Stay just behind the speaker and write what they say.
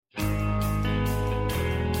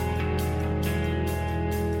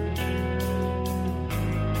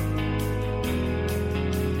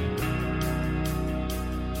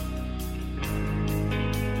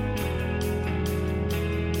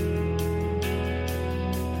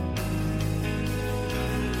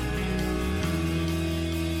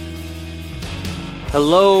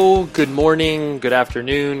Hello, good morning, good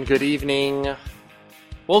afternoon, good evening.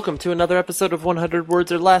 Welcome to another episode of 100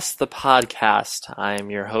 Words or Less, the podcast. I'm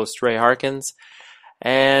your host, Ray Harkins,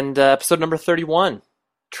 and episode number 31,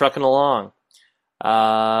 Trucking Along.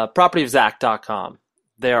 Propertyofzach.com.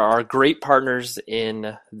 There are great partners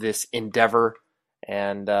in this endeavor,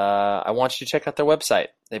 and I want you to check out their website.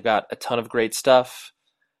 They've got a ton of great stuff.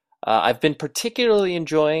 I've been particularly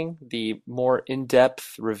enjoying the more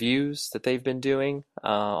in-depth reviews that they've been doing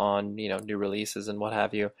on new releases and what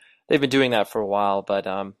have you. They've been doing that for a while, but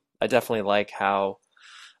I definitely like how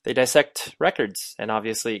they dissect records, and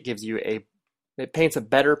obviously it paints a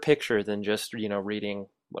better picture than just reading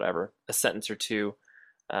whatever a sentence or two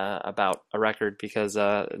about a record, because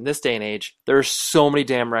in this day and age there are so many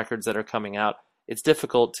damn records that are coming out. It's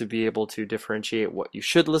difficult to be able to differentiate what you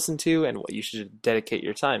should listen to and what you should dedicate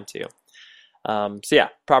your time to.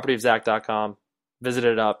 Propertyofzach.com. Visit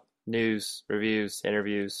it up. News, reviews,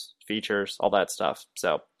 interviews, features, all that stuff.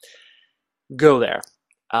 So go there.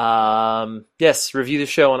 Yes, review the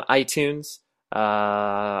show on iTunes.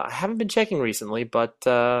 I haven't been checking recently, but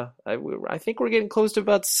I think we're getting close to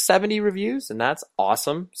about 70 reviews, and that's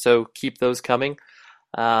awesome. So keep those coming.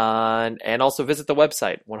 And also visit the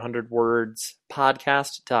website,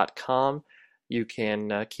 100wordspodcast.com. You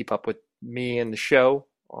can keep up with me and the show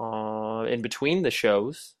in between the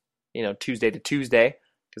shows, Tuesday to Tuesday,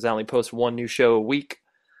 because I only post one new show a week.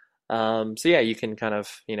 You can kind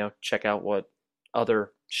of, check out what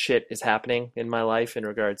other shit is happening in my life in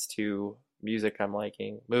regards to music I'm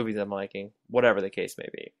liking, movies I'm liking, whatever the case may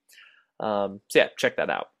be. Check that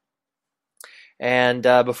out. And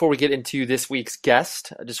before we get into this week's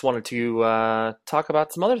guest, I just wanted to talk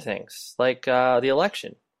about some other things, like the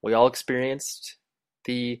election. We all experienced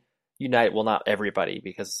the well, not everybody,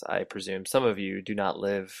 because I presume some of you do not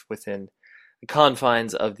live within the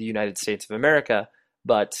confines of the United States of America,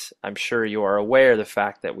 but I'm sure you are aware of the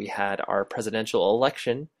fact that we had our presidential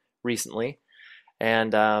election recently.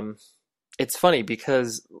 And it's funny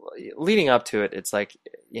because leading up to it, it's like,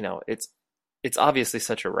 it's obviously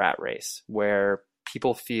such a rat race where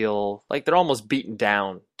people feel like they're almost beaten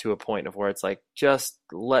down to a point of where it's like, just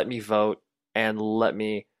let me vote and let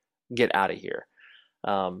me get out of here.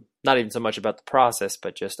 Not even so much about the process,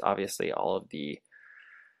 but just obviously all of the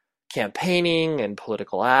campaigning and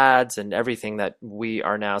political ads and everything that we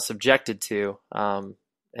are now subjected to.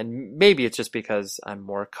 And maybe it's just because I'm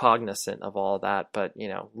more cognizant of all of that, but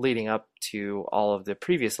leading up to all of the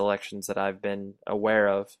previous elections that I've been aware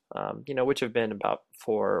of, which have been about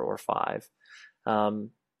 4 or 5, I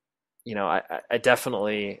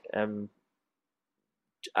definitely am.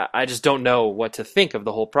 I just don't know what to think of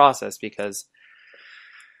the whole process, because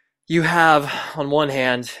you have, on one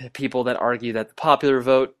hand, people that argue that the popular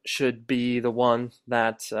vote should be the one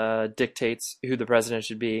that dictates who the president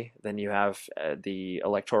should be. Then you have the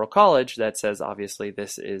Electoral College that says, obviously,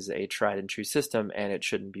 this is a tried and true system and it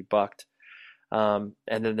shouldn't be bucked. And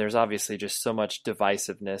then there's obviously just so much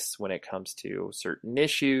divisiveness when it comes to certain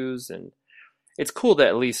issues. And it's cool that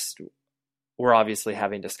at least we're obviously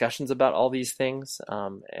having discussions about all these things.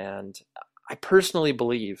 And I personally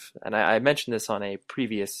believe, and I mentioned this on a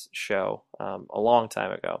previous show a long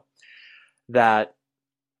time ago, that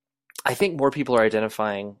I think more people are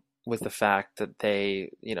identifying with the fact that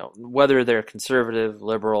they, whether they're conservative,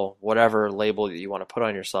 liberal, whatever label that you want to put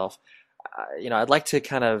on yourself, I'd like to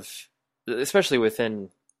kind of, especially within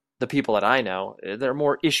the people that I know, they're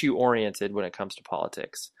more issue-oriented when it comes to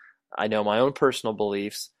politics. I know my own personal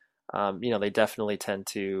beliefs, they definitely tend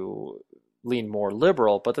to lean more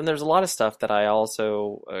liberal, but then there's a lot of stuff that I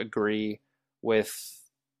also agree with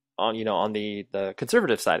on the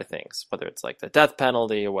conservative side of things, whether it's like the death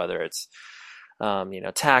penalty or whether it's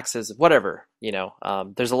taxes, whatever.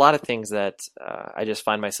 There's a lot of things that I just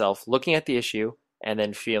find myself looking at the issue and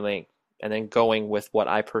then feeling and then going with what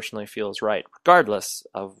I personally feel is right, regardless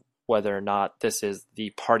of whether or not this is the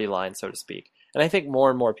party line, so to speak. And I think more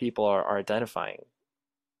and more people are identifying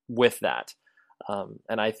with that.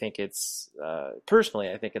 And I think it's, personally,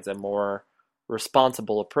 I think it's a more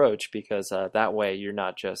responsible approach, because that way you're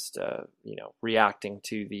not just, reacting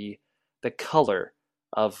to the color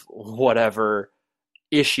of whatever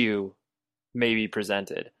issue may be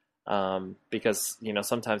presented. Because,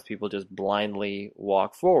 sometimes people just blindly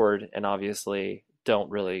walk forward and obviously don't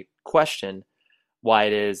really question why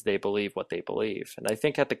it is they believe what they believe. And I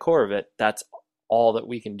think at the core of it, that's all that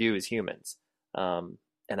we can do as humans.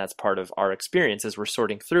 And that's part of our experience as we're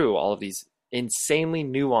sorting through all of these insanely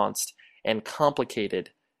nuanced and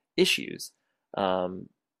complicated issues.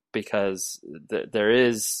 Because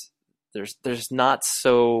there's not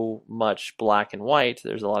so much black and white.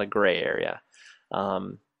 There's a lot of gray area.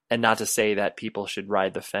 And not to say that people should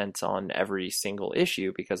ride the fence on every single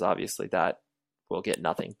issue, because obviously that will get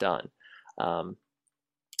nothing done.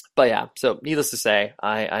 But yeah, so needless to say,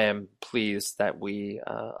 I am pleased that we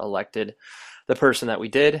elected the person that we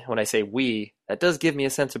did. When I say we, that does give me a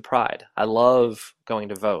sense of pride. I love going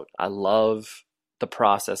to vote. I love the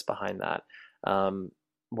process behind that.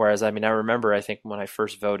 Whereas, I mean, I remember, I think when I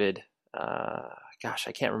first voted, gosh,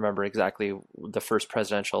 I can't remember exactly the first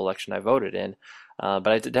presidential election I voted in, but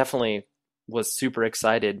I definitely was super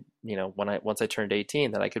excited, once I turned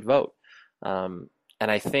 18 that I could vote. And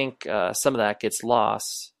I think some of that gets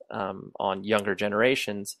lost on younger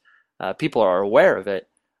generations. People are aware of it,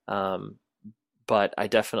 but I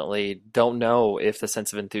definitely don't know if the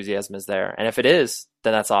sense of enthusiasm is there. And if it is,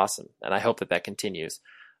 then that's awesome. And I hope that that continues,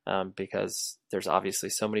 because there's obviously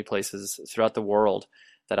so many places throughout the world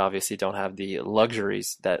that obviously don't have the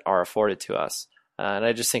luxuries that are afforded to us. And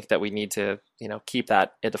I just think that we need to, keep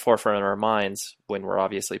that at the forefront of our minds when we're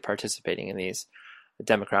obviously participating in these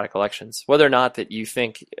democratic elections. Whether or not that you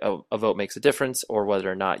think a vote makes a difference, or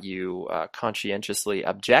whether or not you conscientiously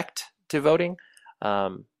object to voting,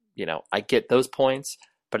 I get those points,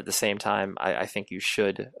 but at the same time, I think you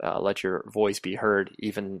should let your voice be heard,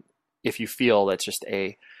 even if you feel that's just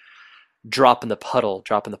a drop in the puddle,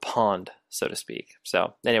 drop in the pond, so to speak.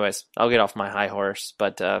 So anyways, I'll get off my high horse,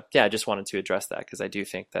 but I just wanted to address that, because I do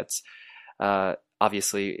think that's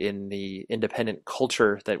obviously in the independent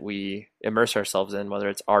culture that we immerse ourselves in, whether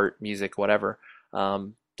it's art, music, whatever,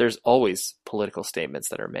 there's always political statements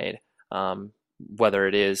that are made, whether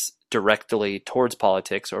it is directly towards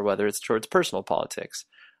politics or whether it's towards personal politics.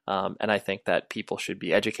 And I think that people should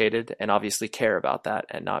be educated and obviously care about that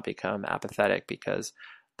and not become apathetic, because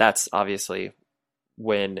that's obviously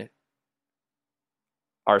when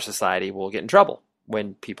our society will get in trouble,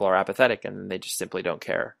 when people are apathetic and they just simply don't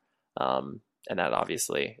care. And that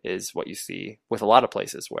obviously is what you see with a lot of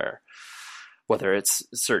places, where whether it's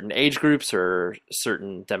certain age groups or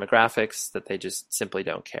certain demographics, that they just simply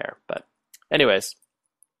don't care. But anyways,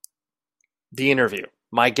 the interview.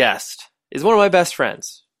 My guest is one of my best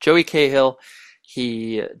friends, Joey Cahill.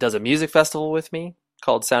 He does a music festival with me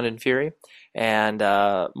called Sound and Fury. And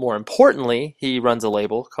more importantly, he runs a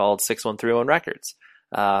label called 6131 Records.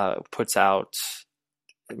 Puts out,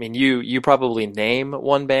 I mean, you probably name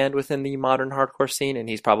one band within the modern hardcore scene, and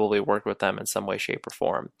he's probably worked with them in some way, shape, or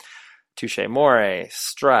form. Touche Amore,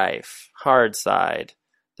 Strife, Hardside,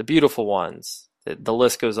 The Beautiful Ones. The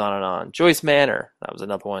list goes on and on. Joyce Manor, that was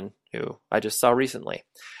another one who I just saw recently.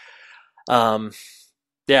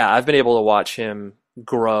 I've been able to watch him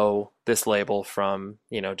grow this label from,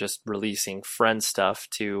 just releasing friend stuff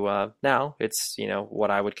to now it's,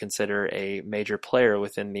 what I would consider a major player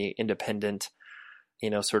within the independent,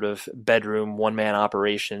 sort of bedroom one-man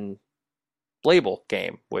operation label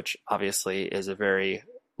game, which obviously is a very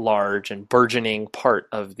large and burgeoning part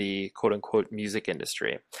of the quote-unquote music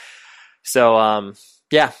industry. So,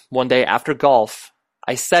 one day after golf,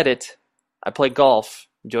 I said it, I played golf.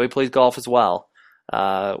 Joey plays golf as well.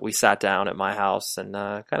 We sat down at my house and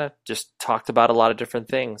kind of just talked about a lot of different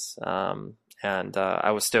things. And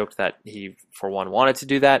I was stoked that he, for one, wanted to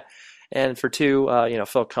do that. And for two,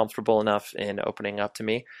 felt comfortable enough in opening up to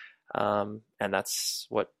me. And that's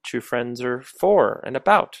what true friends are for and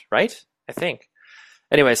about, right? I think.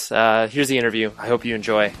 Anyways, here's the interview. I hope you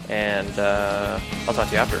enjoy, and I'll talk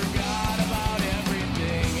to you after.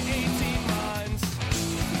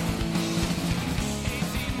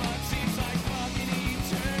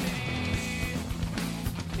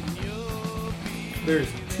 There's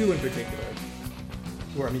two in particular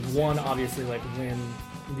where, one, obviously, like when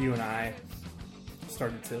you and I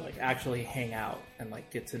started to like actually hang out and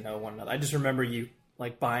like get to know one another. I just remember you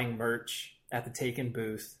like buying merch at the Taken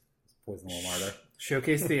booth, Poison Little Martyr,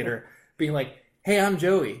 Showcase Theater, being like, "Hey, I'm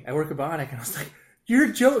Joey. I work at Bionic," and I was like, "You're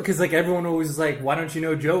Joey," because like everyone always was like, "Why don't you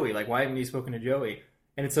know Joey? Like, why haven't you spoken to Joey?"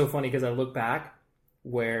 And it's so funny because I look back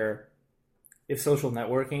where if social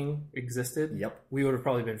networking existed, we would have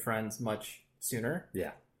probably been friends much sooner.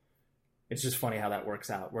 Yeah. It's just funny how that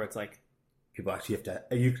works out, where it's like people actually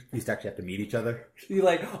you used to actually have to meet each other. You're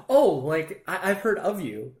like, oh, like I've heard of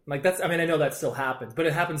you. Like I know that still happens, but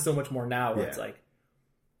it happens so much more now where it's like,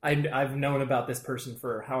 I've known about this person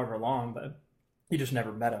for however long, but you just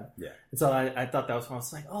never met him. Yeah. And so I thought that was fun. I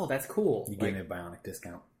was like, oh, that's cool. You gave me a Bionic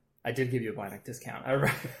discount. I did give you a Bionic discount.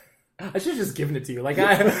 I should have just given it to you. Like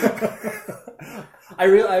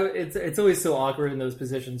it's always so awkward in those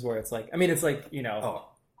positions where it's like, it's like,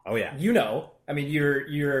 Oh yeah.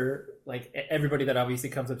 You're like everybody that obviously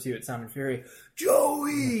comes up to you at Sound and Fury,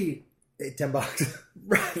 Joey, $10.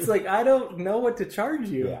 Right. It's like, I don't know what to charge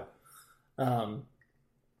you. Yeah.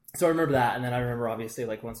 So I remember that, and then I remember obviously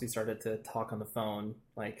like once we started to talk on the phone,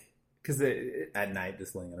 like because At night,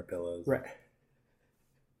 just laying on our pillows. right,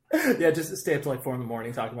 yeah, just stay up to like 4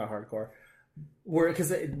 a.m. talking about hardcore.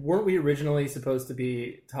 Because weren't we originally supposed to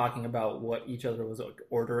be talking about what each other was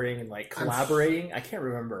ordering and like collaborating? I can't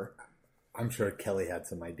remember. I'm sure Kelly had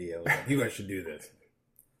some idea. Like, you guys should do this.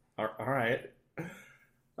 All right.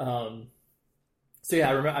 So yeah,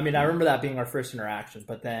 I remember that being our first interaction,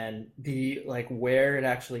 but then the like where it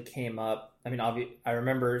actually came up. I mean, I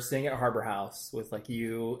remember sitting at Harbor House with like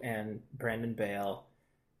you and Brandon Bale,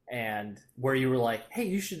 and where you were like, "Hey,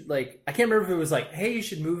 you should like." I can't remember if it was like, "Hey, you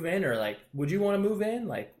should move in," or like, "Would you want to move in?"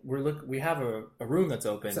 Like, we have a room that's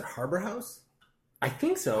open. Is it Harbor House? I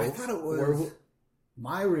think so. I thought it was.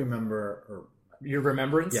 My Your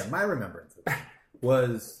remembrance? Yeah, my remembrance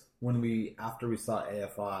was when after we saw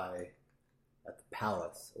AFI at the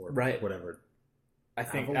Palace or right. whatever. I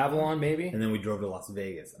think Avalon maybe. And then we drove to Las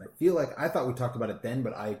Vegas. And I thought we talked about it then,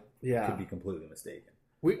 but I could be completely mistaken.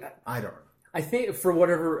 I don't remember. I think for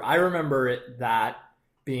whatever, I remember it that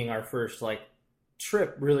being our first like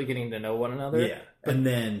trip, really getting to know one another. Yeah. And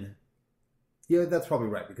then, yeah, that's probably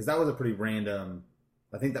right. Because that was a pretty random,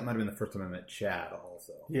 I think that might have been the first time I met Chad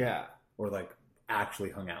also. Yeah. Or like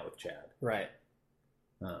actually hung out with Chad. Right.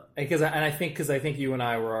 Because I think you and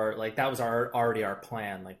I were like that was already our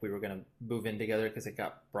plan. Like we were gonna move in together because it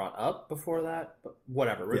got brought up before that. But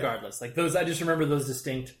whatever, regardless, like those, I just remember those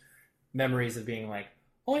distinct memories of being like,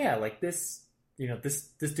 oh yeah, like this,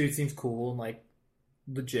 this dude seems cool and like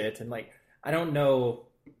legit, and like I don't know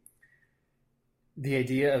the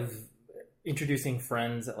idea of introducing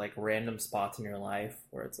friends at like random spots in your life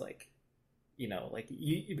where it's like. Like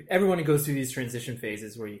everyone goes through these transition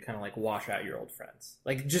phases where you kind of like wash out your old friends,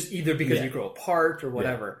 like just either because you grow apart or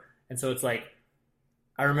whatever. Yeah. And so it's like,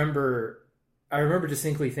 I remember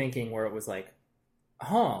distinctly thinking where it was like,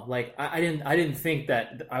 like I didn't think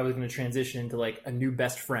that I was going to transition into like a new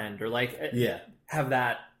best friend or like have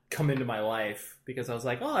that come into my life, because I was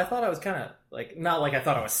like, I thought I was kind of like, not like I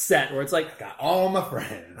thought I was set, where it's like, got all my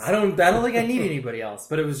friends. I don't think I need anybody else.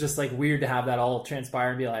 But it was just like weird to have that all transpire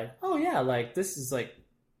and be like, oh yeah, like this is like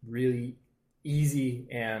really easy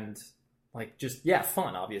and like just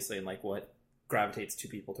fun, obviously, and like what gravitates two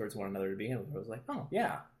people towards one another to begin with. I was like, oh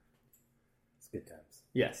yeah, it's good times.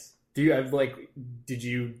 Yes. Did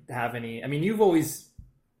you have any? I mean, you've always.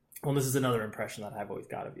 Well, this is another impression that I've always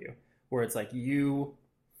got of you, where it's like you.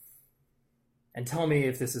 And tell me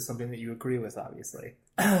if this is something that you agree with, obviously.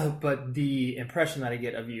 But the impression that I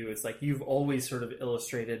get of you is like you've always sort of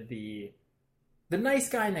illustrated the nice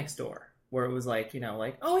guy next door, where it was like,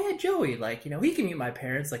 like, oh yeah, Joey, like, he can meet my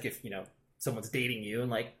parents, like if, someone's dating you, and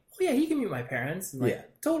like, oh yeah, he can meet my parents. And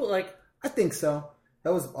like, total, like. I think so.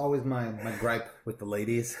 That was always my gripe with the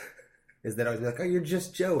ladies, is that I was like, oh, you're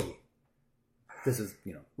just Joey. This is,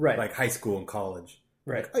 right. Like high school and college.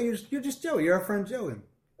 Right. Like, oh, you're just Joey. You're our friend Joey.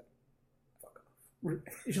 You're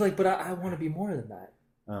like, but I want to be more than that.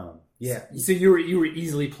 Yeah. So you were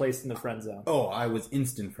easily placed in the friend zone. Oh, I was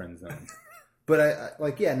instant friend zone. But I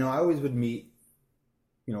always would meet,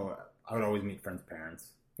 I would always meet friends'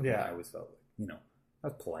 parents. Yeah. I always felt like, I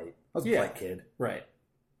was polite. I was a polite kid. Right.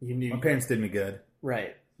 You knew my parents did me good.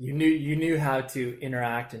 Right. You knew how to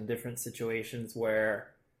interact in different situations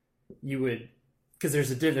where you would, because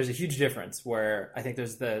there's a huge difference where I think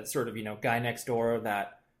there's the sort of, guy next door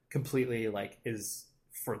that completely like is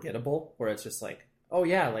forgettable, where it's just like, oh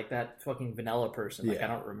yeah, like that fucking vanilla person, like I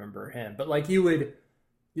don't remember him, but like you would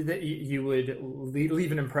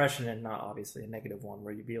leave an impression, and not obviously a negative one,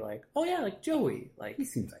 where you'd be like, oh yeah, like Joey, like he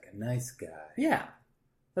seems like a nice guy. Yeah,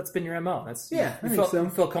 that's been your MO. That's you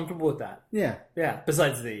feel comfortable with that. Yeah.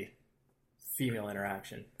 Besides the female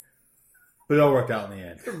interaction, but it all worked out in the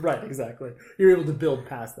end. Right, exactly. You're able to build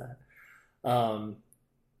past that.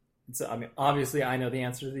 So, I mean, obviously, I know the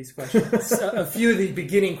answer to these questions. A few of the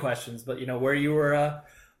beginning questions, but where you were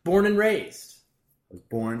born and raised. I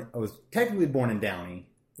was technically born in Downey.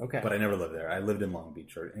 Okay. But I never lived there. I lived in Long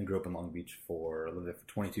Beach, and grew up in Long Beach lived there for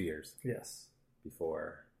 22 years. Yes.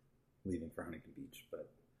 Before leaving for Huntington Beach. But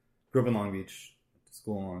grew up in Long Beach, went to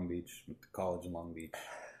school in Long Beach, went to college in Long Beach.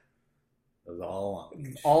 It was all Long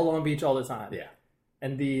Beach. All Long Beach all the time. Yeah.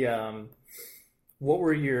 And what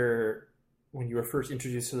were when you were first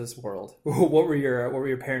introduced to this world, what were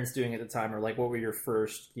your parents doing at the time, or like what were your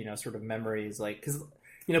first, sort of memories? Like, because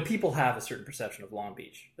people have a certain perception of Long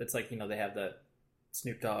Beach. It's like they have the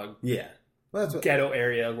Snoop Dogg, well, that's ghetto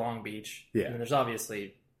area, Long Beach. Yeah, and there's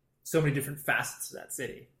obviously so many different facets to that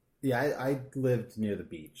city. Yeah, I lived near the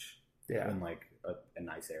beach. Yeah, in like a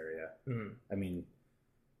nice area. Mm. I mean,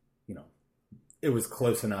 it was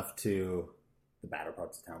close enough to the badder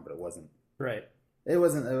parts of town, but it wasn't. Right. It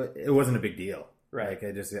wasn't a big deal. Right.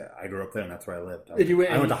 Like I grew up there, and that's where I lived. I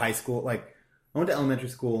went to high school. Like I went to elementary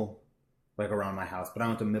school, like around my house, but I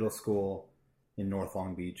went to middle school in North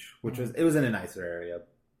Long Beach, which was in a nicer area.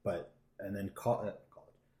 But and then college,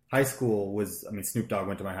 high school was. I mean, Snoop Dogg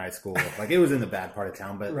went to my high school. Like it was in the bad part of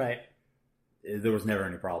town, but right. There was never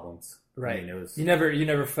any problems. Right. I mean, it was you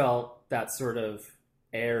never felt that sort of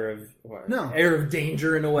air of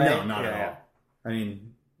danger in a way. No, not at all. I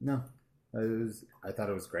mean, no. I thought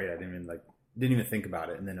it was great. I didn't even think about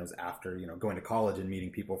it. And then it was after, going to college and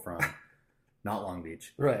meeting people from not Long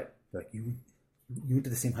Beach. Right. Like, you went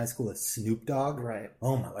to the same high school as Snoop Dogg? Right.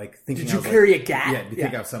 Oh my, like thinking Did you carry a gat? Yeah, you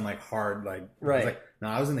think I was some like hard, like, right. I was like, no,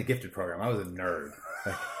 I was in the gifted program. I was a nerd.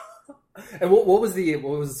 Like, and what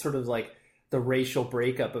was sort of like the racial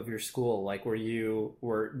breakup of your school? Like, were you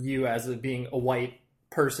as being a white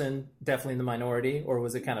person definitely in the minority, or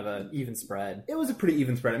was it kind of an even spread? It was a pretty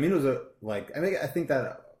even spread. I mean, it was I think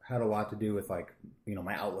that had a lot to do with like,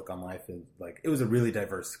 my outlook on life, and like it was a really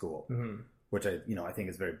diverse school, which I think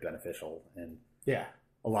is very beneficial. And yeah,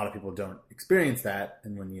 a lot of people don't experience that.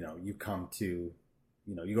 And when, you come to,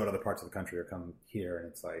 you go to other parts of the country or come here, and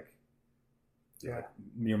it's like, like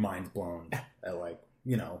your mind's blown at like,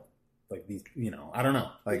 like these, I don't know,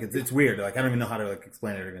 like it's weird. Like, I don't even know how to like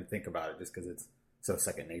explain it or even think about it, just because it's so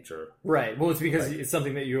second nature. Right. Well, it's because it's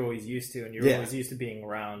something that you're always used to, and you're always used to being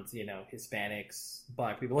around, Hispanics,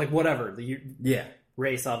 Black people, like whatever.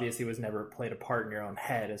 Race obviously was never played a part in your own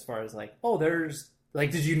head as far as like, oh, there's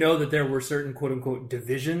like, did you know that there were certain quote unquote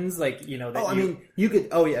divisions? Like,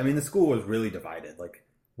 the school was really divided. Like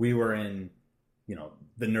we were in,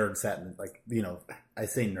 the nerd set, and like, I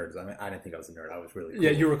say nerds. I mean, I didn't think I was a nerd. I was really cool.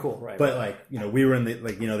 Yeah, you were cool, right? But like, we were in the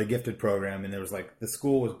the gifted program, and there was like the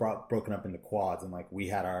school was broken up into quads, and like we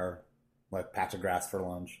had our like patch of grass for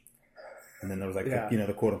lunch, and then there was like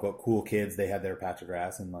the quote unquote cool kids. They had their patch of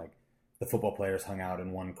grass, and like the football players hung out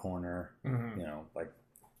in one corner. Like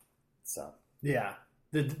so. Yeah,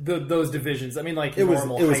 those divisions. I mean, like it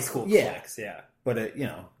normal was high school cliques. Yeah, but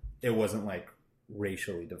it wasn't like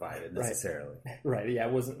racially divided necessarily. Right. Yeah,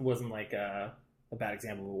 it wasn't like a bad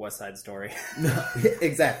example of a West Side Story. No,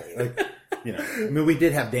 exactly. Like, I mean, we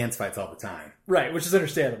did have dance fights all the time. Right, which is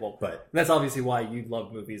understandable. But that's obviously why you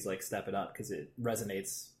love movies like Step It Up, because it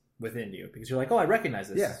resonates within you. Because you're like, oh, I recognize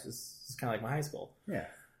this. Yeah. This is kind of like my high school. Yeah.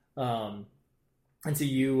 And so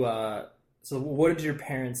you, so what did your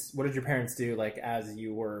parents do, like, as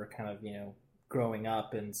you were kind of, growing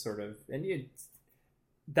up and sort of, and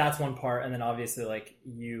that's one part. And then obviously, like,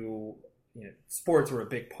 sports were a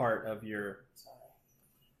big part of your,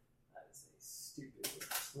 that is a stupid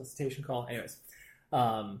solicitation call. Anyways,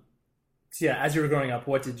 so yeah, as you were growing up,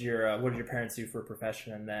 what did your parents do for a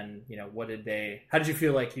profession? And then, how did you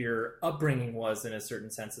feel like your upbringing was in a certain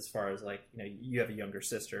sense, as far as like, you have a younger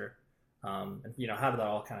sister, and how did that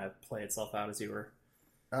all kind of play itself out as you were?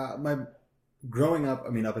 My growing up, I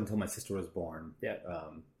mean, up until my sister was born, yeah.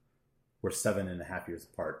 We're 7.5 years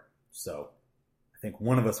apart. So I think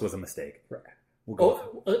one of us was a mistake. Right. We'll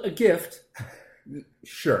go a gift.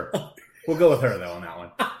 Sure. We'll go with her though on that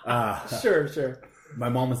one. Sure. My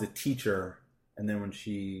mom was a teacher, and then when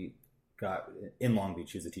she got in Long Beach,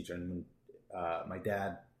 she was a teacher. And when my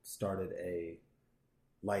dad started a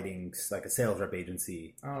lighting, like a sales rep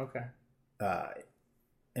agency. Oh, okay.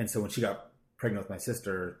 And so when she got pregnant with my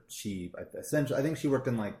sister, she essentially, I think she worked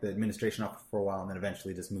in like the administration office for a while, and then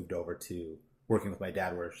eventually just moved over to working with my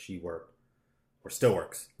dad, where she worked, or still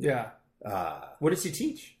works. Yeah. What did she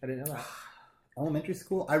teach? I didn't know that. Elementary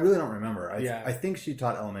school? I really don't remember. Yeah. I think she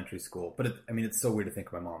taught elementary school, but it's so weird to think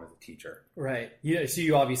of my mom as a teacher. Right. Yeah. So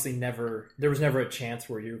you obviously there was never a chance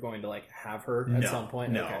where you were going to like have her at some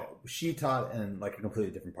point? No. Okay. She taught in like a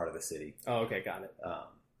completely different part of the city. Oh, okay. Got it. I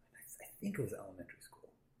think it was elementary school.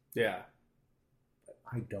 Yeah. But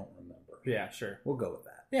I don't remember. Yeah, sure. We'll go with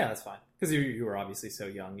that. Yeah, that's fine. Because you were obviously so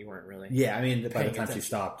young, you weren't really. Yeah, I mean, by the time attention. she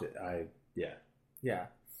stopped, yeah. Yeah.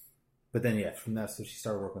 But then, yeah, from that, so she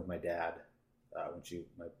started working with my dad when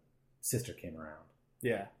my sister came around.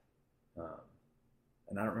 Yeah.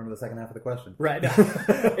 And I don't remember the second half of the question. Right.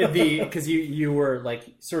 Because you were like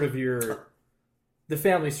sort of the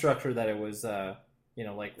family structure that it was,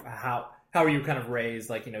 like how were you kind of raised?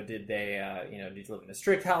 Like, did they, did you live in a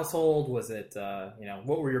strict household? Was it,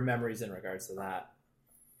 what were your memories in regards to that?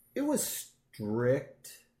 It was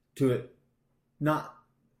strict not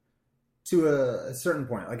to a certain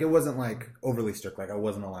point. Like, it wasn't like overly strict. Like, I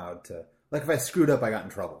wasn't allowed to, like, if I screwed up, I got in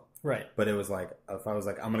trouble. Right. But it was like, if I was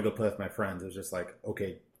like, I'm going to go play with my friends, it was just like,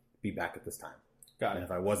 okay, be back at this time. Got it. And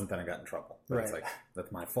if I wasn't, then I got in trouble. But right. It's like,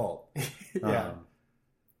 that's my fault. Yeah.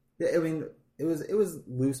 I mean, it was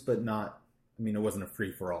loose, but not. I mean, it wasn't a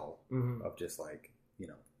free for all Mm-hmm. of just like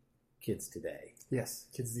kids today. Yes,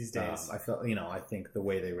 kids these days. I felt I think the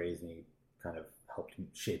way they raised me kind of helped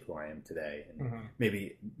shape who I am today, and Mm-hmm.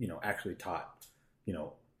 maybe actually taught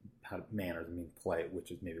how manners and being polite,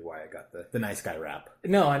 which is maybe why I got the nice guy rap.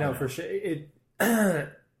 No, I know for sure. It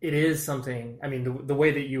it is something. I mean, the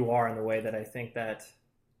way that you are, and the way that I think that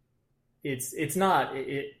it's not.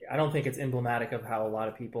 I don't think it's emblematic of how a lot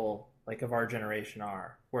of people like of our generation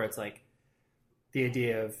are, where it's like the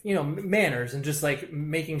idea of manners and just like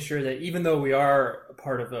making sure that even though we are a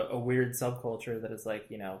part of a weird subculture, that is like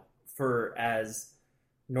for as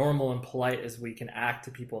normal and polite as we can act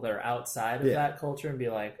to people that are outside of that culture and be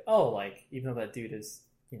like, oh, like even though that dude is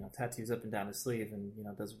tattoos up and down his sleeve and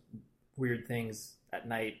does weird things at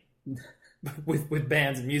night with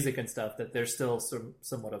bands and music and stuff, that they're still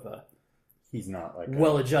somewhat of a he's not like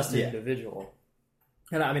well-adjusted individual.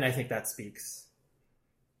 And I mean, I think that speaks.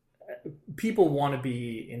 People want to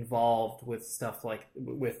be involved with stuff like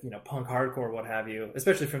with punk hardcore, what have you,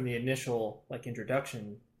 especially from the initial like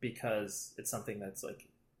introduction, because it's something that's like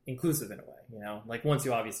inclusive in a way, like once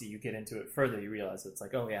you get into it further, you realize it's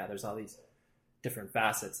like, oh yeah, there's all these different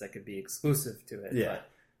facets that could be exclusive to it. But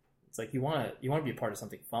it's like you want to be a part of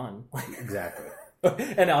something fun. Exactly.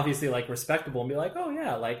 And obviously like respectable and be like, oh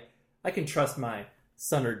yeah, like I can trust my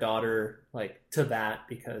son or daughter like to that,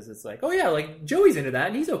 because it's like, oh yeah, like Joey's into that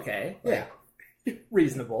and he's okay. Like,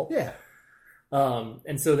 reasonable. Yeah.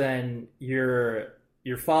 And so then your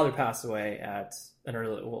father passed away at an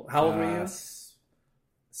early, how old were you?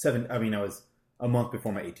 7. I mean, I was a month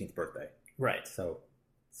before my 18th birthday. Right. So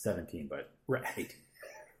 17, but right. 18.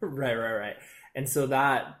 Right. And so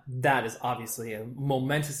that is obviously a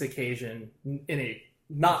momentous occasion in a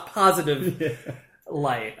not positive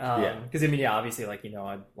light. Because I mean, obviously, like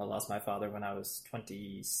I lost my father when I was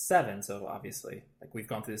 27, so obviously, like we've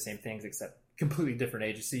gone through the same things except completely different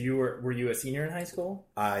ages. So were you a senior in high school?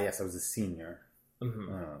 Yes, I was a senior.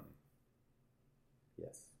 Mm-hmm.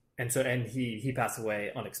 Yes. And so, and he passed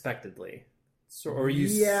away unexpectedly. So, or you?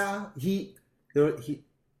 Yeah, he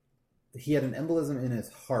had an embolism in his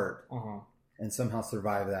heart, and somehow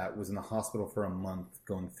survived that. Was in the hospital for a month,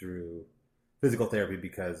 going through physical therapy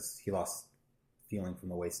because he lost feeling from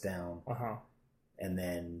the waist down. And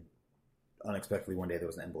then unexpectedly one day there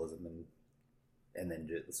was an embolism, and then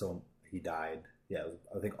so he died. Yeah, it was,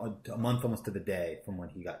 I think a month almost to the day from when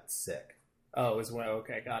he got sick. Oh, it was when,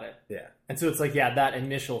 okay, got it. Yeah. And so it's like, that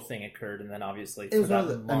initial thing occurred, and then obviously it was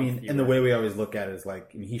the way we always look at it is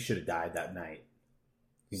like, I mean, he should have died that night.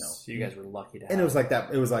 So you guys were lucky to have. And it was like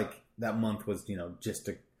that. It was like that month was just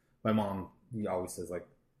to. My mom, he always says like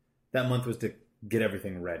that month was to get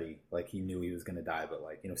everything ready. Like he knew he was going to die, but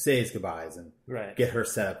like say his goodbyes and get her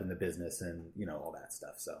set up in the business and all that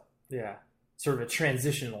stuff. So yeah, sort of a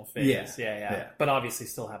transitional phase. Yeah. But obviously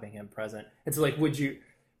still having him present. And so like, would you?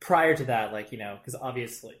 Prior to that, like, because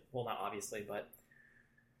obviously, well, not obviously, but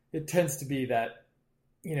it tends to be that,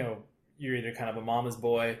 you're either kind of a mama's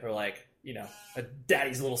boy or like, a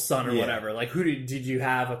daddy's little son or whatever. Like, did you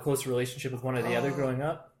have a close relationship with one or the other growing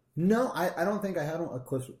up? No, I don't think I had a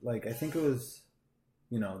close, like, I think it was,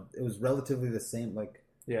 it was relatively the same. Like,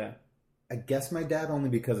 I guess my dad only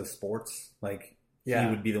because of sports. Like, he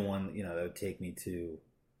would be the one, that would take me to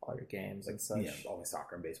all your games and such. Yeah, all my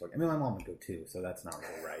soccer and baseball. I mean, my mom would go too, so that's not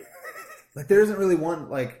really right. Like, there isn't really one,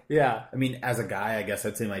 like... Yeah. I mean, as a guy, I guess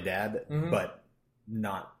I'd say my dad, but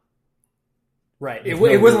not... Right. It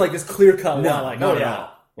wasn't like this clear-cut one. Like, not at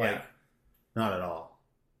all. Like, not at all.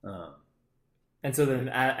 And so then,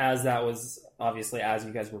 as that was... Obviously, as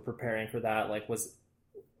you guys were preparing for that, like, was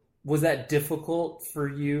that difficult for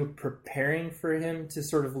you preparing for him to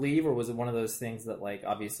sort of leave? Or was it one of those things that, like,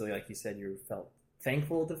 obviously, like you said, you felt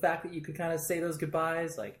thankful the fact that you could kind of say those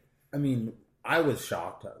goodbyes? Like, I mean, I was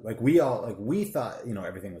shocked. Like, we thought,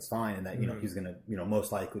 everything was fine and that, he was going to,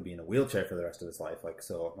 most likely be in a wheelchair for the rest of his life. Like,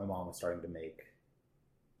 so my mom was starting to make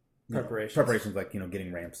preparations, like,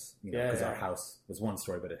 getting ramps, because our house was one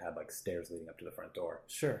story, but it had like stairs leading up to the front door.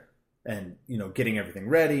 Sure. And, getting everything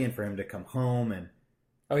ready and for him to come home. And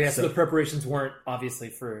oh yeah. So the preparations weren't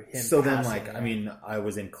obviously for him. So then, like, I mean, I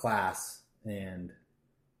was in class and,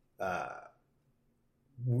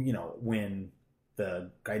 when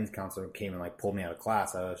the guidance counselor came and like pulled me out of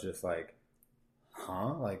class, I was just like,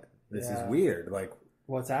 huh? Like, this is weird. Like,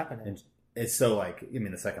 what's happening? And it's so like, I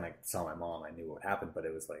mean, the second I saw my mom, I knew what happened, but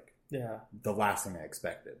it was like, the last thing I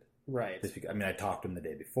expected. Right. Because, I mean, I talked to him the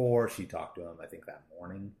day before. She talked to him, I think, that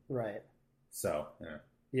morning. Right. So, yeah.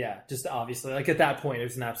 Yeah. Just obviously, like at that point, it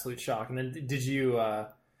was an absolute shock. And then did you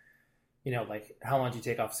like how long did you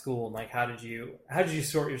take off school, and like how did you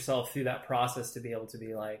sort yourself through that process to be able to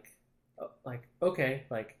be like okay,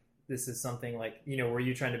 like this is something like, were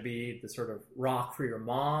you trying to be the sort of rock for your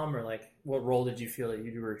mom, or like what role did you feel that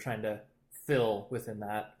you were trying to fill within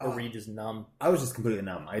that, or were you just numb? I was just completely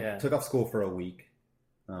numb. I took off school for a week,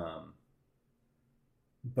 but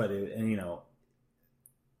I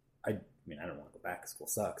don't want to go back. School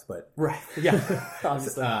sucks, but right, yeah,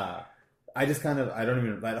 obviously. I just kind of, I don't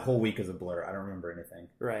even, that whole week is a blur. I don't remember anything.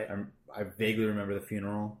 Right. I vaguely remember the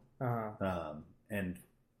funeral, uh-huh. And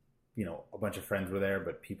a bunch of friends were there,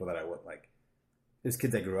 but people that I would like, there's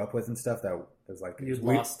kids I grew up with and stuff that was like, you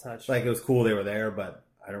lost touch. Like it was cool they were there, but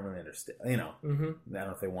I don't really understand. Mm-hmm. I don't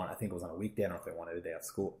know if they want. I think it was on a weekday. I don't know if they wanted a day off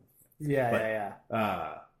school. Yeah.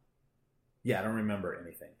 Yeah, I don't remember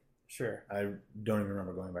anything. Sure. I don't even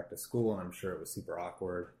remember going back to school, and I'm sure it was super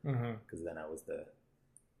awkward because then I was the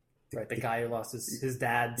guy who lost his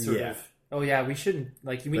dad. Sort of. Oh yeah, we shouldn't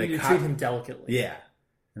we need to treat him delicately. Yeah,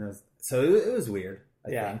 and it was weird. I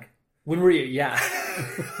think. When were you? Yeah.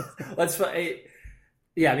 Let's.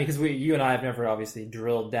 Yeah, because you and I have never obviously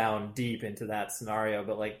drilled down deep into that scenario,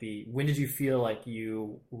 but like when did you feel like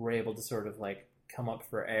you were able to sort of like come up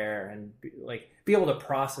for air and be able to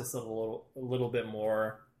process it a little bit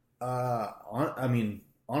more? Honestly,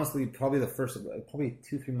 probably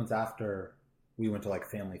 2-3 months after we went to like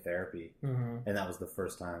family therapy, and that was the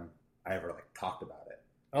first time I ever like talked about it.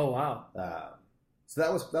 Oh wow! So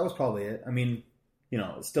that was probably it. I mean,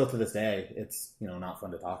 still to this day, it's not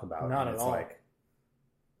fun to talk about. Not at all.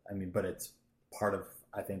 But it's part of,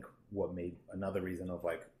 I think, what made another reason of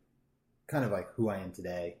like, kind of like who I am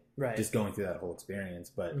today. Right. Just going through that whole experience.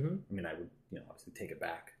 But I would, obviously take it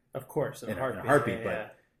back. Of course, in a heartbeat.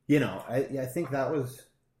 But I think that was.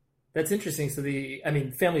 That's interesting. So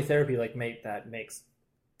family therapy makes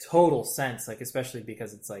total sense. Like especially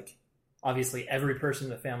because it's like obviously every person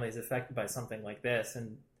in the family is affected by something like this,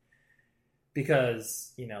 and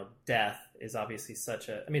because death is obviously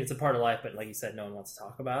it's a part of life, but like you said, no one wants to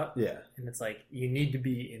talk about. Yeah. And it's like you need to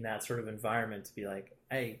be in that sort of environment to be like,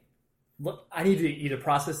 hey, look, I need to either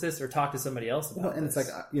process this or talk to somebody else about and this. It's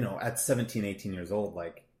like at 17, 18 years old,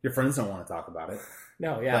 like your friends don't want to talk about it.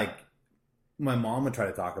 No, yeah. Like my mom would try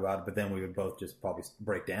to talk about it, but then we would both just probably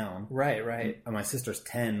break down. Right. And my sister's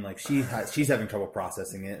 10, like she's having trouble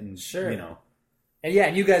processing it, and sure. And yeah,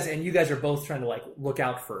 and you guys are both trying to like look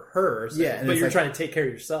out for her. So, yeah, but you're trying to take care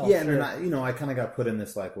of yourself. Yeah, sure. And I kind of got put in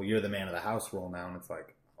this like, well, you're the man of the house role now, and it's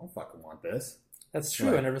like, I don't fucking want this. That's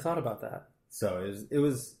true. I never thought about that. So it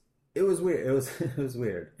was weird. It was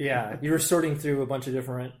weird. Yeah, you were sorting through a bunch of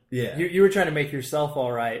different. Yeah, you were trying to make yourself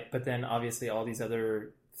all right, but then obviously all these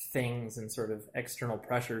other things and sort of external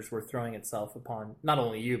pressures were throwing itself upon not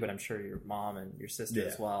only you, but I'm sure your mom and your sister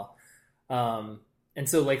as well. And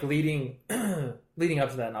so like leading up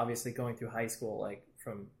to that, and obviously going through high school, like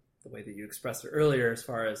from the way that you expressed it earlier, as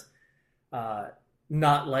far as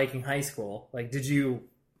not liking high school, like did you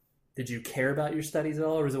care about your studies at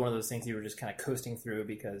all, or was it one of those things you were just kind of coasting through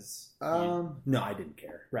because? No, I didn't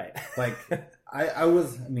care. Right. Like I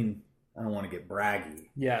was. I don't want to get braggy.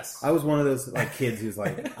 Yes. I was one of those like kids who's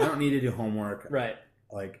like, I don't need to do homework. Right.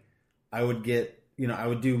 Like I would get, I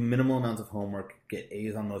would do minimal amounts of homework, get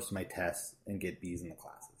A's on most of my tests, and get B's in the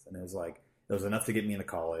classes. And it was like, it was enough to get me into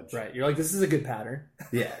college. Right. You're like, this is a good pattern.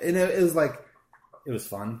 Yeah. And it was like, it was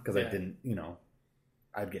fun because I didn't,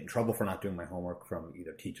 I'd get in trouble for not doing my homework from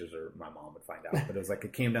either teachers or my mom would find out. But it was like,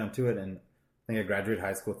 it came down to it. And I think I graduated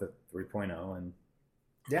high school with a 3.0 and,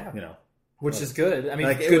 which is good.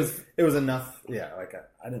 Like it was enough. Yeah. Like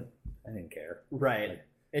I didn't care. Right. Like,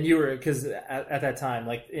 and you were, because at that time,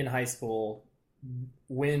 like in high school,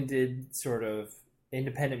 when did sort of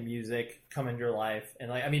independent music come into your life? And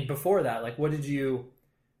like, before that, like what did you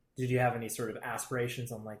have any sort of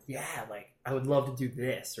aspirations on like, like I would love to do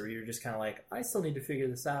this, or you're just kind of like, I still need to figure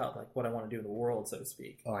this out, like what I want to do in the world, so to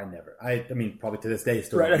speak? Oh, probably to this day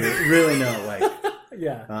still don't really know. Like,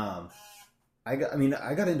 yeah. I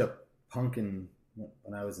got into punk when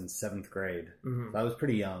I was in 7th grade. So I was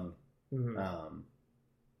pretty young.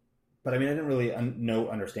 But I didn't really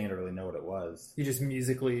understand or really know what it was. You just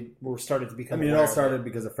musically started to become. It all started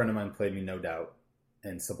because a friend of mine played me No Doubt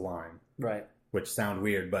and Sublime, right? Which sound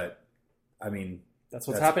weird, but that's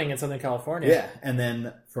what's happening in Southern California. Yeah, and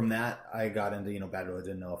then from that I got into Bad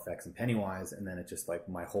Religion, NoFX, and Pennywise, and then it just like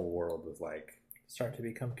my whole world was like started to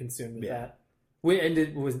become consumed with that.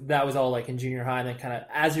 That was all like in junior high, and then kind of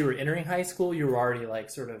as you were entering high school, you were already like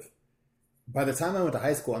sort of. By the time I went to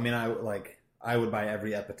high school, I would buy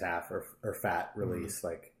every Epitaph or Fat release.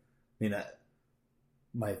 The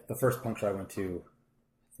first punk show I went to,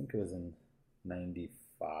 I think it was in 94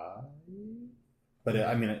 5. But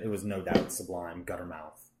it was no doubt Sublime,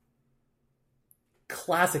 Guttermouth.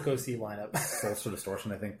 Classic OC lineup. Social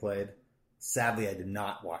Distortion, I think, played. Sadly, I did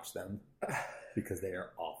not watch them because they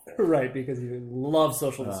are awful. Right, because you love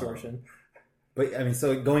Social Distortion. But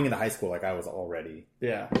so going into high school, like I was already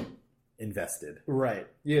Yeah. invested. Right.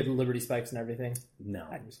 You had Liberty Spikes and everything? No.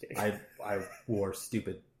 I'm just kidding. I wore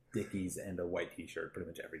stupid Dickies and a white t-shirt pretty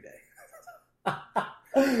much every day.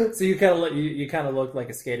 So you kind of looked like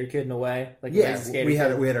a skater kid in a way? Like Yeah, a skater we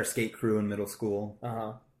kid? had our skate crew in middle school.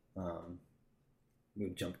 Uh-huh. We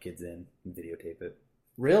would jump kids in and videotape it.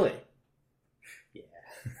 Really?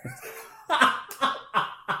 Yeah.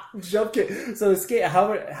 Jump kid. So the skate.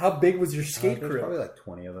 How big was your skate There's crew? probably like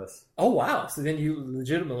 20 of us. Oh wow! So then you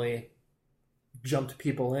legitimately jumped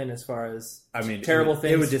people in as far as terrible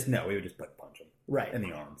things. we would just like punch them right in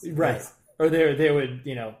the arms, right, yes. Or they would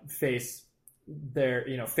face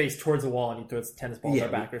face towards the wall and you throw a tennis ball in their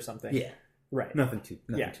back or something. Yeah, right. Nothing too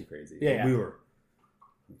crazy. Yeah,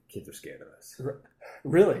 Kids were scared of us.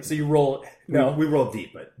 Really? So you roll? No, we rolled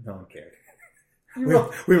deep, but no one cared. We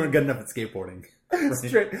weren't good enough at skateboarding.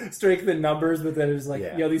 Strength in numbers, but then it was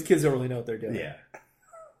like, these kids don't really know what they're doing. Yeah.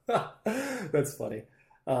 That's funny.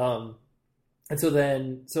 And so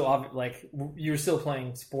you were still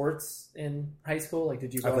playing sports in high school? Like,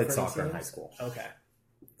 did you? I played soccer in high school. Okay.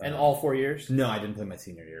 And all 4 years? No, I didn't play my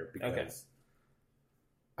senior year because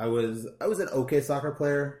I was an okay soccer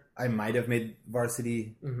player. I might have made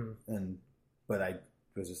varsity, but I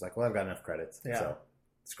was just like, well, I've got enough credits, so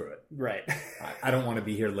screw it. Right. I don't want to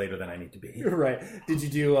be here later than I need to be. Right. Did you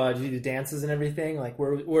do dances and everything? Like,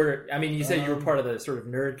 you said you were part of the sort of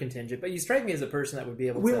nerd contingent, but you strike me as a person that would be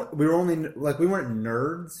able to. We weren't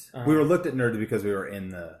nerds. We were looked at nerds because we were in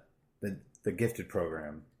the gifted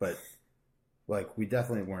program, but like we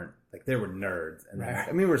definitely weren't. Like there were nerds,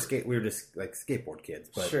 and we were just like skateboard kids,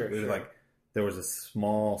 but like there was a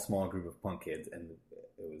small group of punk kids, and it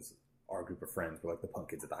was our group of friends were like the punk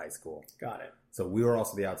kids at the high school. Got it. So we were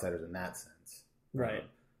also the outsiders in that sense, right?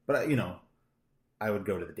 But I would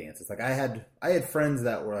go to the dances. Like I had friends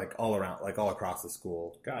that were like all around, like all across the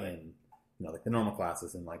school. Got it. And like the normal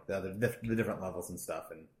classes and like the different levels and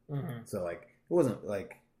stuff, and so like it wasn't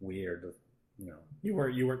like weird. You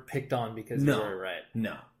weren't picked on because you were right.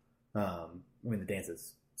 No. The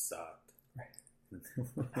dances sucked.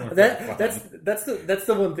 Right. that's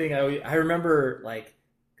the one thing I remember, like,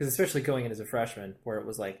 because especially going in as a freshman, where it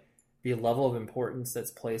was like the level of importance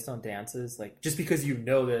that's placed on dances, like just because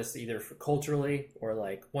this either culturally or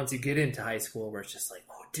like once you get into high school, where it's just like,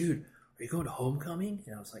 oh, dude, are you going to homecoming?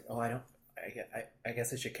 And I was like, oh, I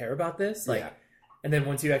guess I should care about this, like, and then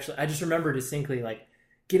once you actually, I just remember distinctly like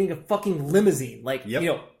getting a fucking limousine, like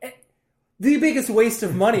the biggest waste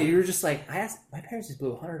of money. You were just like, my parents just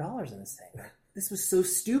blew $100 in this thing. This was so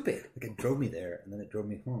stupid. Like it drove me there, and then it drove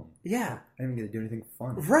me home. Yeah, I didn't get to do anything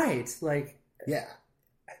fun. Right, like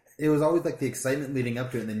it was always like the excitement leading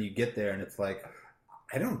up to it, and then you get there, and it's like,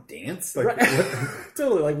 I don't dance. Like,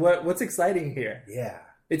 totally. Like what's exciting here? Yeah,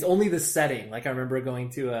 it's only the setting. Like I remember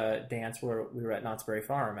going to a dance where we were at Knott's Berry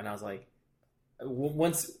Farm, and I was like,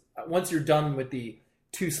 once you're done with the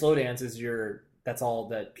 2 slow dances, that's all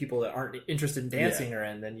that people that aren't interested in dancing are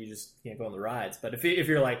in. Then you just can't go on the rides. But if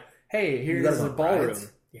you're like, hey, here's a ballroom.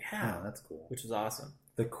 Rides? Yeah, that's cool. Which is awesome.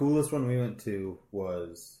 The coolest one we went to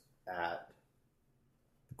was at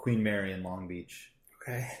the Queen Mary in Long Beach.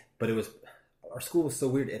 Okay. But our school was so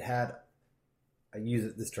weird. It had, I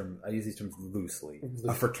use these terms loosely,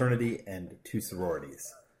 a fraternity and 2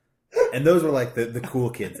 sororities. And those were like the cool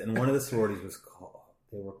kids. And one of the sororities was called,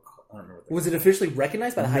 I don't remember. Was it officially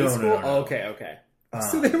recognized by the high school? No. Oh, okay.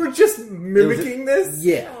 So they were just mimicking this?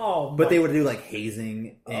 Yeah. Oh, but they would do like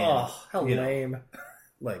hazing. And, how lame.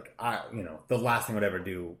 Like, the last thing I would ever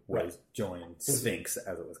do was join Sphinx,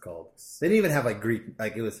 as it was called. They didn't even have like Greek,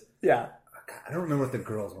 like it was. Yeah. I don't remember what the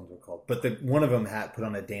girls' ones were called, but one of them had put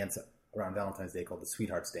on a dance around Valentine's Day called the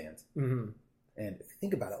Sweethearts Dance. Mm-hmm. And if you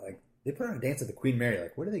think about it, like they put on a dance at the Queen Mary,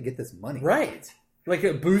 like where do they get this money? Right.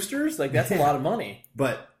 Like boosters, like that's a lot of money.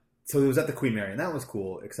 But so it was at the Queen Mary, and that was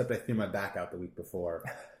cool. Except I threw my back out the week before,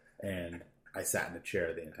 and I sat in a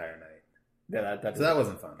chair the entire night. Yeah, so that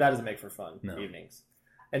wasn't fun. That doesn't make for fun evenings.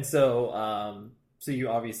 And so, so you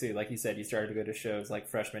obviously, like you said, you started to go to shows like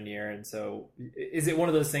freshman year. And so, is it one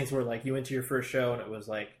of those things where like you went to your first show and it was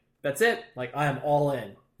like, that's it, like I am all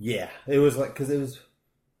in? Yeah, it was like because it was.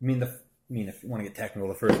 I mean, if you want to get technical,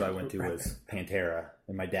 the first show I went to was Pantera,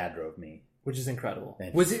 and my dad drove me. Which is incredible.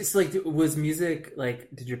 Was it like, was music, like,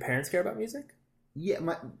 did your parents care about music? Yeah,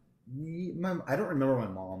 my I don't remember my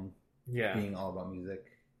mom being all about music.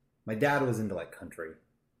 My dad was into like country,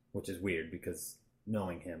 which is weird because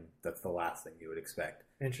knowing him, that's the last thing you would expect.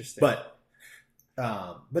 Interesting. But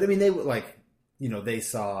I mean, they would like, they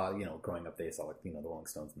saw, growing up, they saw like, the Rolling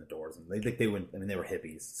Stones and the Doors, and they went, I mean, they were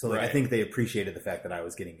hippies. So like, Right. I think they appreciated the fact that I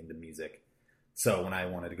was getting into music. So when I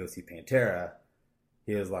wanted to go see Pantera,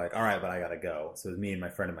 he was like, all right, but I got to go. So it was me and my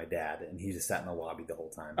friend and my dad, and he just sat in the lobby the whole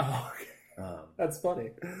time. Oh, okay. That's funny.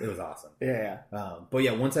 It was awesome. Yeah. But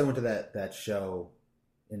yeah, once I went to that show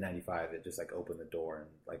in 95, it just like opened the door. And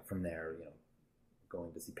like from there,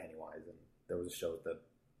 going to see Pennywise, and there was a show at the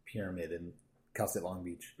Pyramid in Cal State Long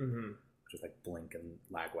Beach, which was like Blink and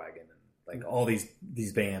Lagwagon and like all these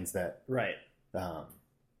bands that, Right.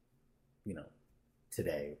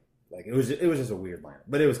 today, like it was just a weird lineup,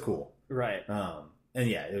 but it was cool. Right. And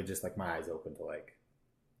yeah, it was just like my eyes open to like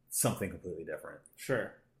something completely different.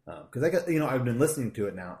 Sure. Because I got, I've been listening to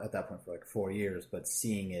it now at that point for like 4 years, but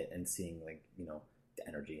seeing it and seeing like, the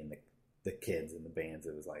energy and the kids and the bands,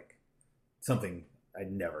 it was like something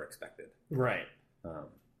I'd never expected. Right.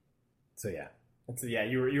 So yeah. So yeah,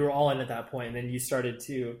 you were all in at that point, and then you started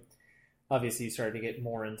to get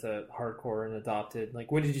more into hardcore and adopted. Like,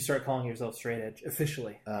 when did you start calling yourself straight edge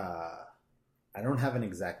officially? I don't have an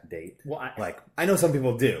exact date. Well, I know some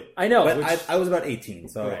people do. I know, but I was about 18,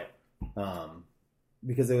 so right.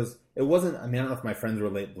 Because it wasn't. I mean, I don't know if my friends were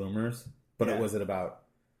late bloomers, but Yeah. it was at about,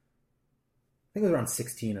 I think it was around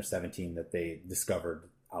 16 or 17 that they discovered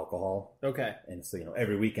alcohol. Okay. And so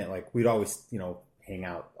every weekend, like we'd always hang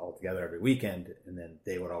out all together every weekend, and then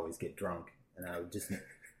they would always get drunk, and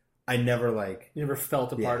I never like. You never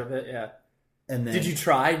felt a part of it, yeah. And then, did you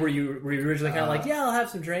try? Were you originally kind of like, yeah, I'll have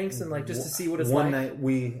some drinks and like just to see what it's like? One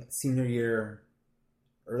night, senior year,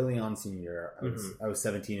 early on senior year, I was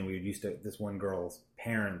 17, and we used to. This one girl's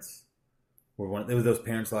parents were there was those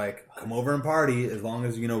parents like, come over and party as long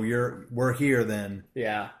as we're here. Then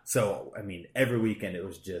yeah. So I mean, every weekend it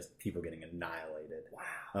was just people getting annihilated.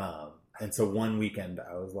 Wow. And so one weekend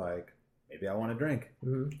I was like, maybe I want to drink.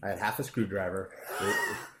 I had half a screwdriver.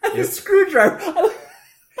 A screwdriver.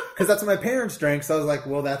 Because that's what my parents drank. So I was like,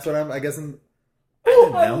 well, that's what I guess I'm. I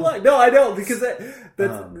didn't know. No, I know, because that's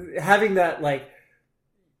having that like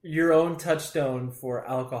your own touchstone for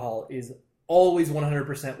alcohol is always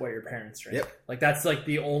 100% what your parents drink. Yep. Like that's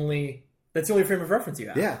the only frame of reference you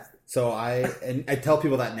have. Yeah. So I tell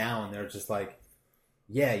people that now, and they're just like,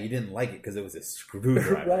 yeah, you didn't like it because it was a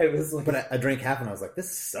screwdriver. Right. It was like, but I drank half, and I was like,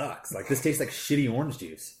 this sucks. Like this tastes like shitty orange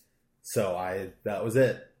juice. So that was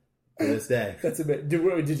it to this day. That's a bit.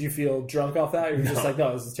 Did you feel drunk off that? Or you're just like,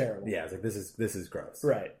 no, this is terrible. Yeah, I was like, this is gross.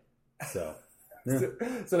 Right. So. Yeah.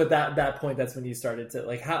 So at that point, that's when you started to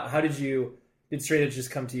like. How did straight edge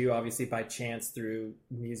just come to you? Obviously by chance through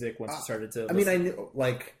music. Once you started to. I mean, I knew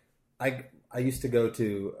like I used to go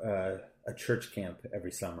to a church camp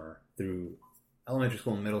every summer through elementary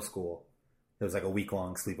school and middle school. It was like a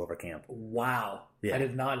week-long sleepover camp. Wow. Yeah. I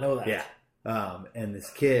did not know that. Yeah. And this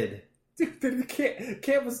kid. Dude, the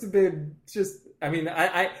camp must have been just. I mean,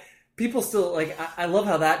 I people still like. I love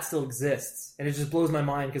how that still exists, and it just blows my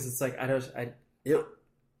mind because it's like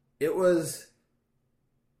It was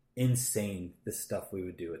insane, the stuff we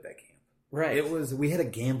would do at that camp. Right. We had a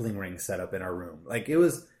gambling ring set up in our room. Like it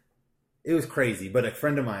was crazy. But a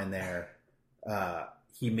friend of mine there,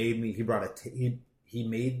 he made me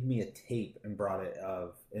a tape and brought it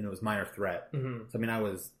and it was Minor Threat. Mm-hmm. So I mean, I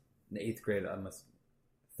was in the 8th grade. I must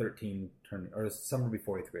 13 turning, or summer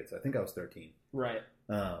before 8th grade. So I think I was 13. Right.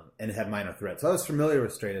 And it had Minor Threat. So I was familiar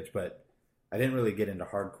with straight edge, but I didn't really get into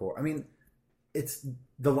hardcore. I mean,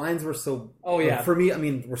 the lines were so. Oh yeah. For me, I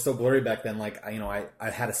mean, were so blurry back then. Like I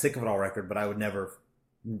had a Sick of It All record, but I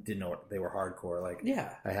didn't know they were hardcore. Like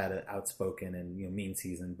yeah, I had an Outspoken and Mean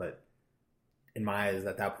Season, but in my eyes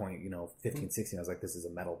at that point, 15, 16, I was like, this is a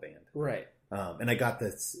metal band. Right. And I got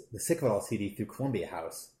the Sick of It All CD through Columbia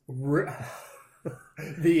House.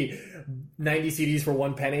 The 90 CDs for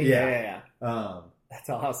one penny. Yeah. That's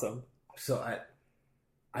awesome. So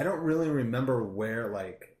I don't really remember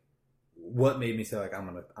what made me say like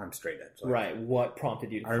I'm straight edge. Like, right. What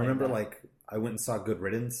prompted you to I remember that? like I went and saw Good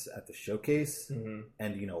Riddance at the showcase, and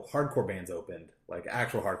hardcore bands opened, like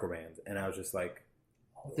actual hardcore bands, and I was just like,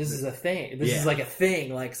 this is a thing. This is like a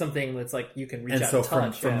thing, like something that's like you can reach out and and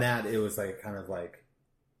touch. From that, it was like kind of like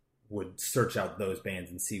would search out those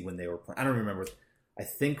bands and see when they were playing. I don't remember. I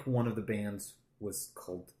think one of the bands was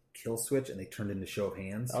called Kill Switch, and they turned into Show of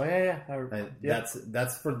Hands. Oh yeah.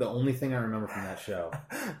 That's for the only thing I remember from that show.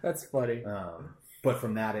 That's funny. But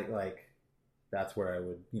from that, that's where I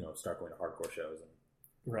would start going to hardcore shows and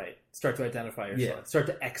start to identify yourself, start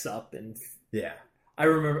to X up and I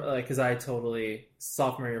remember because I totally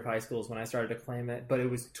sophomore year of high school is when I started to claim it, but it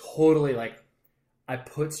was totally like I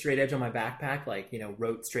put straight edge on my backpack, like,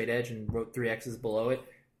 wrote straight edge and wrote 3X's below it.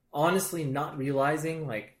 Honestly, not realizing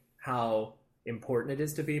like how important it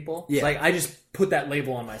is to people. Yeah. Like I just put that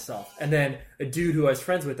label on myself. And then a dude who I was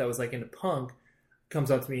friends with that was like into punk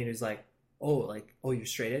comes up to me and he's like, oh, you're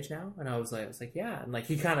straight edge now? And I was like, yeah. And like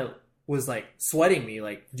he kind of was like sweating me,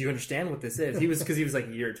 like, do you understand what this is? Because he was like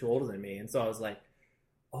a year or two older than me. And so I was like,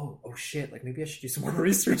 oh shit, like maybe I should do some more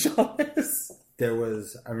research on this. I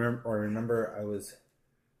remember I was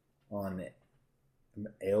on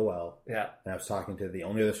AOL. Yeah. And I was talking to the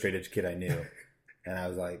only other straight edge kid I knew. And I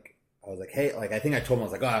was like, hey, like, I think I told him, I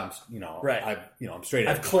was like, I'm straight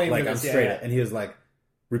edge. I've claimed like, this, I'm straight edge. And he was like,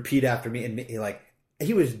 repeat after me. And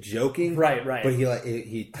he was joking. Right. But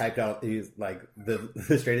he typed out, he was like,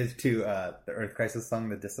 the straight edge to the Earth Crisis song,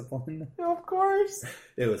 The Discipline. Of course.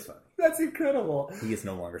 It was fun. That's incredible. He is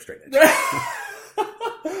no longer straight edge.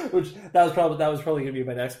 Which that was probably going to be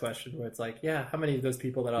my next question, where it's like, yeah, how many of those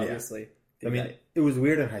people that obviously? Yeah. I mean, it was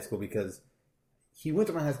weird in high school because he went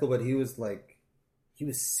to my high school, but he was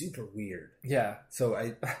super weird. Yeah. So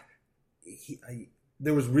I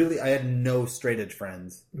had no straight edge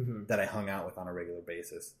friends that I hung out with on a regular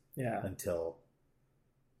basis. Yeah. Until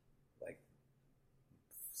like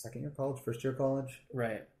second year college, first year college.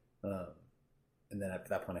 Right. And then at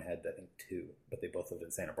that point I had, I think, 2, but they both lived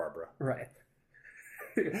in Santa Barbara. Right.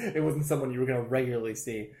 It wasn't someone you were going to regularly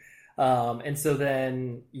see. And so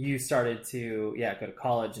then you started to, go to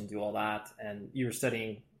college and do all that. And you were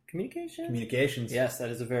studying communications. Yes, that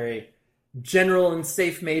is a very general and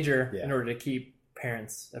safe major in order to keep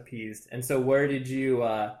parents appeased. And so where did you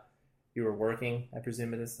were working, I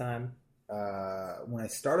presume, at this time? When I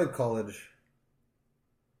started college,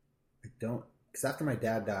 because after my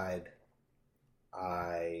dad died,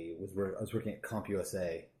 I was working at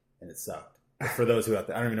CompUSA, and it sucked. For those who out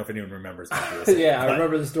there, I don't even know if anyone remembers CompUSA. Yeah, I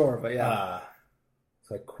remember the store, but yeah.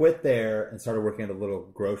 So I quit there and started working at a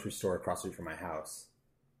little grocery store across the street from my house.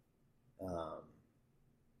 And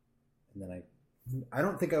then I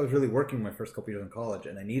don't think I was really working my first couple years in college,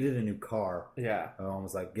 and I needed a new car. Yeah. My mom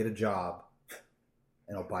was like, get a job,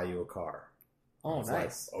 and I'll buy you a car. Oh,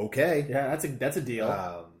 nice. Like, okay. Yeah, that's a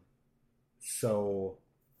deal. So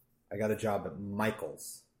I got a job at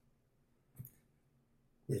Michael's.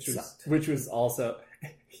 Which was also...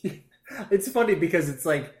 It's funny because it's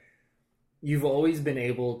like you've always been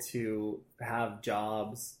able to have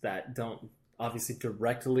jobs that don't obviously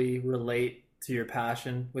directly relate to your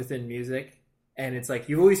passion within music. And it's like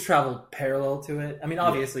you've always traveled parallel to it. I mean,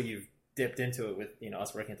 obviously you've dipped into it with,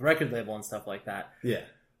 us working at the record label and stuff like that. Yeah.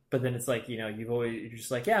 But then it's like, you're just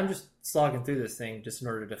like, I'm just slogging through this thing just in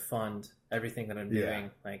order to fund everything that I'm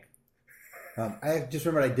doing. Like, I just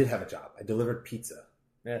remembered I did have a job. I delivered pizza.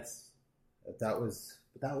 Yes. That was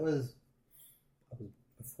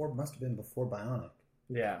before, must have been before Bionic.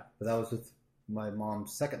 Yeah. But that was with my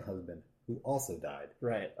mom's second husband, who also died.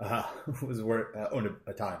 Right. Owned an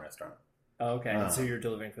Italian restaurant. Oh, okay. And so you're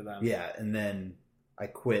delivering for them. Yeah, and then I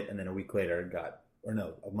quit, and then a week later a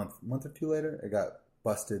month or 2 later, I got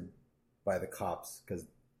busted by the cops because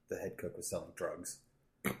the head cook was selling drugs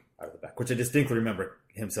out of the back, which I distinctly remember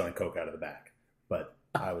him selling coke out of the back, but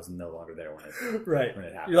I was no longer there when it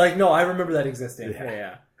happened. You're like, no, I remember that existing.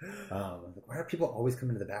 Yeah. Why are people always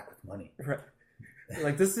coming to the back with money? Right.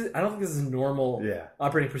 Like I don't think this is normal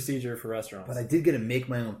operating procedure for restaurants. But I did get to make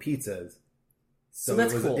my own pizzas. So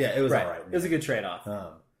that's cool. Yeah, it was all right. It was a good trade-off.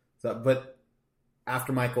 But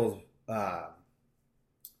after Michael's, I'd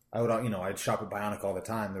shop at Bionic all the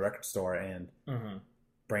time, the record store, and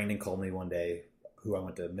Brandon called me one day, who I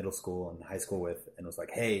went to middle school and high school with, and was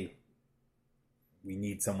like, hey, we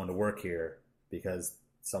need someone to work here because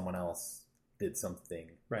someone else did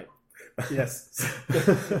something. Right. Yes.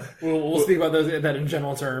 we'll speak about that in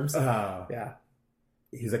general terms. Yeah.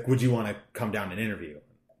 He's like, would you want to come down and interview?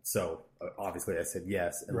 So obviously I said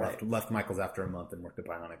yes, and left Michael's after a month and worked at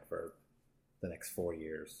Bionic for the next 4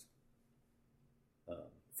 years.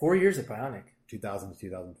 4 years at Bionic? 2000 to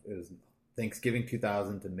 2000. It was Thanksgiving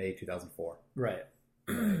 2000 to May 2004. Right.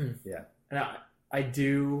 Yeah. And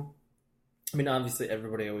I mean, obviously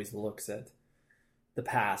everybody always looks at the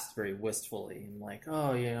past very wistfully and like,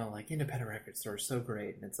 oh, like independent record store is so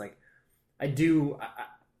great. And it's like,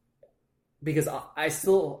 because I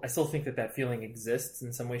still think that feeling exists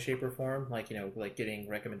in some way, shape, or form. Like, like getting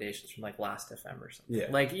recommendations from like Last FM or something. Yeah.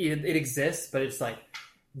 Like it exists, but it's like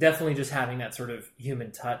definitely just having that sort of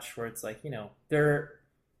human touch where it's like,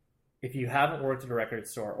 if you haven't worked at a record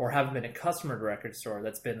store or haven't been a customer at a record store,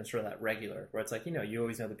 that's been sort of that regular where it's like, you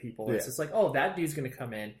always know the people. Yeah. It's just like, oh, that dude's going to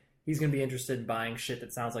come in. He's going to be interested in buying shit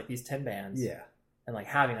that sounds like these 10 bands. Yeah. And like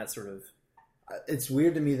having that sort of... It's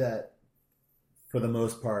weird to me that for the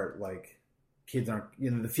most part, like, kids aren't,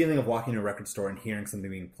 the feeling of walking to a record store and hearing something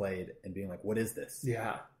being played and being like, what is this?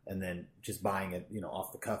 Yeah. And then just buying it,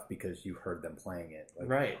 off the cuff because you heard them playing it. Like,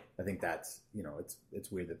 Right. I think that's,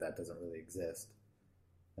 it's weird that doesn't really exist.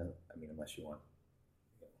 I mean, unless you want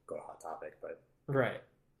to go to Hot Topic, but Right.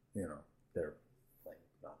 They're playing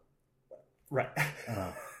not. Right.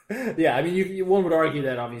 Yeah, I mean, one would argue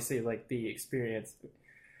that obviously, like, the experience,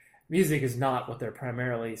 music is not what they're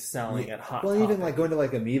primarily selling at Hot Topic. Even like going to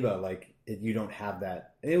like Amoeba, like you don't have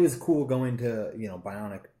that. It was cool going to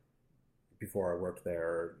Bionic before I worked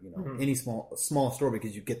there, or any small store,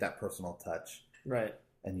 because you get that personal touch, right?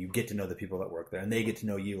 And you get to know the people that work there, and they get to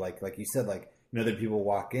know you. Like you said, like other people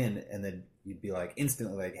walk in, and then you'd be like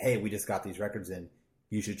instantly like, "Hey, we just got these records in.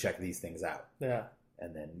 You should check these things out." Yeah.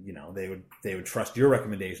 And then they would trust your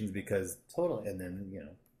recommendations because totally. And then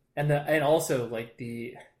and also like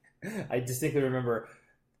I distinctly remember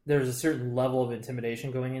there's a certain level of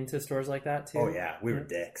intimidation going into stores like that too. Oh yeah, we were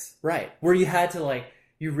dicks. Right. Where you had to like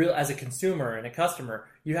as a consumer and a customer,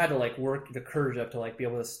 you had to like work the courage up to like be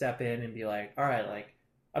able to step in and be like, all right, like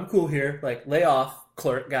I'm cool here, like lay off,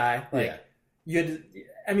 clerk guy. Like yeah. You had to,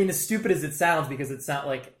 I mean, as stupid as it sounds, because it's not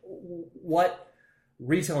like what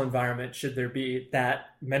retail environment should there be that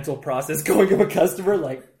mental process going to a customer,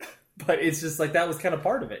 like, but it's just like that was kind of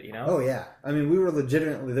part of it, Oh yeah, I mean,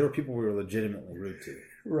 there were people we were legitimately rude to,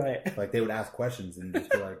 right? Like they would ask questions and just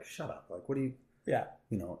be like, "Shut up! Like, what do you?" Yeah,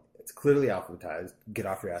 it's clearly alphabetized. Get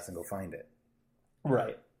off your ass and go find it.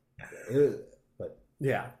 Right. But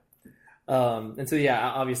yeah, and so yeah,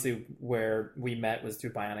 obviously where we met was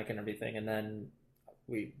through Bionic and everything, and then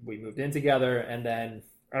we moved in together, and then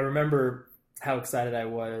I remember how excited I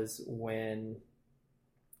was when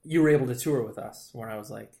you were able to tour with us, where I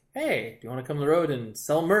was like, hey, do you want to come to the road and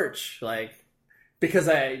sell merch? Like, because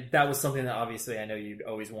that was something that obviously I know you'd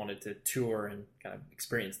always wanted to tour and kind of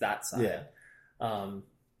experience that side. Yeah. And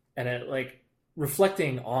it, like,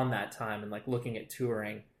 reflecting on that time and like looking at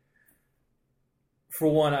touring, for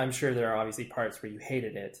one, I'm sure there are obviously parts where you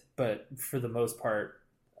hated it, but for the most part,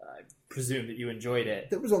 I presume that you enjoyed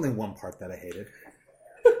it. There was only one part that I hated.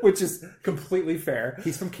 Which is completely fair.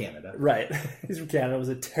 He's from Canada. Right. He's from Canada. It was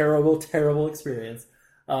a terrible, terrible experience.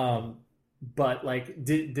 But like,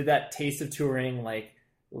 did that taste of touring like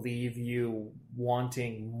leave you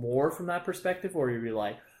wanting more from that perspective? Or you were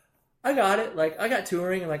like, I got it. Like, I got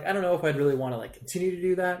touring. And like, I don't know if I'd really want to like continue to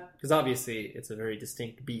do that. Because obviously it's a very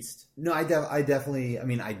distinct beast. No, I definitely, I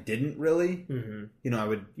mean, I didn't really. Mm-hmm. I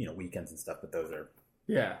would, weekends and stuff, but those are.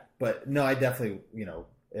 Yeah. But no, I definitely,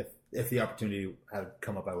 if the opportunity had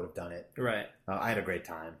come up, I would have done it. Right. I had a great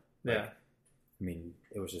time. Yeah. Like, I mean,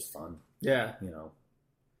 it was just fun. Yeah.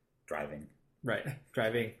 Driving. Right.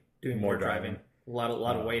 Driving. Doing More more driving. A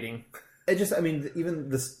lot of waiting. It just, I mean, even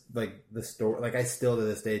this, like, the story, like, I still to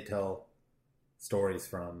this day tell stories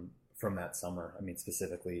from that summer. I mean,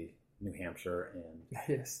 specifically New Hampshire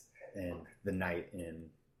Yes. and the night in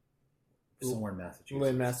somewhere in Massachusetts.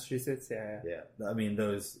 In Massachusetts, yeah. Yeah. I mean,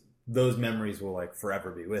 those memories will like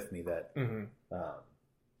forever be with me that,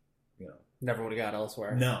 Never would have got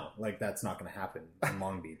elsewhere. No, like that's not going to happen in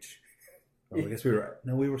Long Beach. Well, I guess we were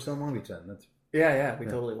still in Long Beach then. Yeah, we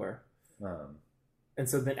totally were. Um, And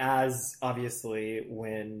so then, as obviously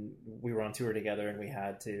when we were on tour together and we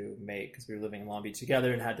had to make, because we were living in Long Beach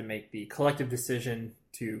together and had to make the collective decision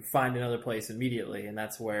to find another place immediately. And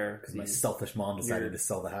that's where, because my selfish mom decided to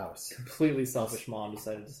sell the house. Completely selfish mom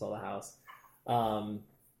decided to sell the house.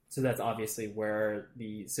 So that's obviously where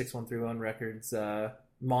the 6131 Records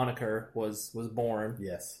moniker was born.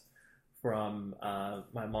 Yes. From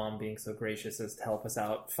my mom being so gracious as to help us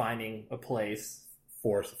out finding a place.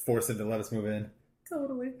 Force him to let us move in.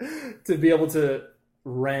 Totally. To be able to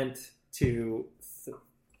rent to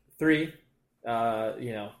three, we were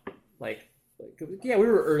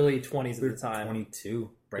early 20s at the time. 22.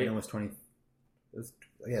 Brandon was 20.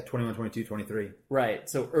 21, 22, 23. Right.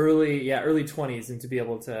 So early 20s, and to be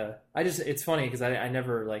able to, it's funny because I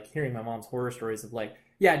never like hearing my mom's horror stories of like,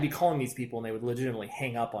 yeah, I'd be calling these people and they would legitimately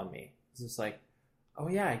hang up on me. It's just like, oh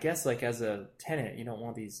yeah, I guess like as a tenant, you don't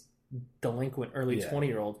want these delinquent early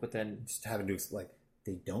 20-year-olds, but then just having to like,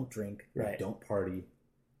 they don't drink, they don't party.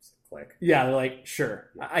 Just click. Yeah, they're like, sure.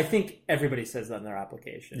 Yeah. I think everybody says that in their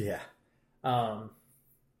application. Yeah.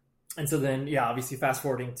 And so then, obviously fast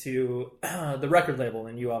forwarding to the record label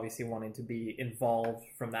and you obviously wanting to be involved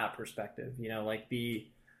from that perspective,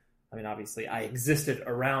 obviously I existed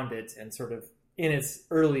around it and sort of in its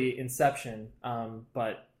early inception.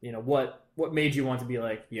 But what made you want to be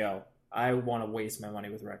like, yo, I want to waste my money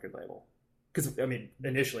with a record label? Because,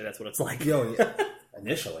 initially that's what it's like. Yo, yeah.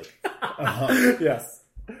 Initially. Yes.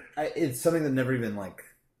 it's something that never even like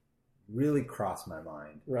really crossed my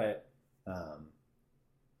mind. Right.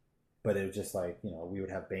 But it was just like, you know, we would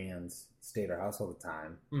have bands stay at our house all the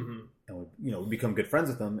time, Mm-hmm. and we'd become good friends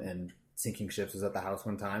with them. And Sinking Ships was at the house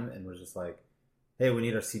one time, and was just like, "Hey, we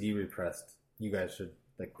need our CD repressed. You guys should,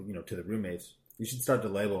 like, you know, to the roommates, you should start the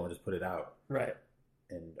label and just put it out." Right.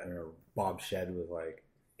 And I remember Bob Shed was like,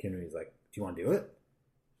 he's like, "Do you want to do it?"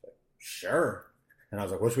 I was like, "Sure." And I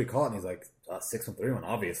was like, "What should we call it?" And he's like, 613,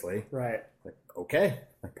 obviously. Right. Like, okay,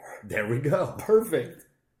 like, there we go. Perfect.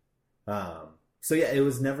 So yeah, it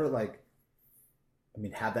was never like, I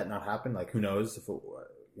mean, had that not happened, like, who knows if it,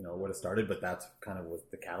 you know, would have started, but that's kind of was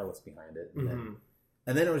the catalyst behind it.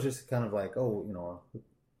 And then it was just kind of like, oh, you know,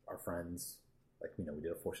 our friends, like, you know, we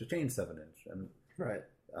did a Force of Change 7-inch, and Right.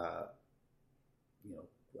 you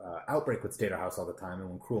know, Outbreak would stay at our house all the time, and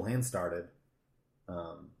when Cruel Hand started,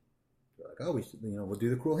 we're like, oh, we should, you know, we'll do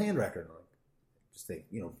the Cruel Hand record, and like, just think,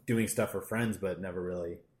 you know, doing stuff for friends, but never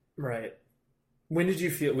really. Right. When did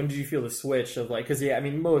you feel the switch of like, because yeah, I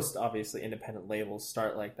mean, most obviously independent labels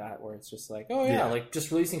start like that, where it's just like, oh yeah, like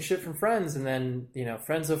just releasing shit from friends, and then, you know,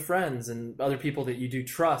 friends of friends and other people that you do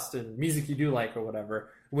trust and music you do like or whatever.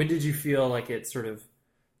 When did you feel like it sort of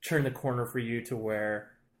turned the corner for you to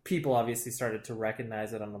where people obviously started to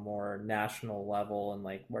recognize it on a more national level, and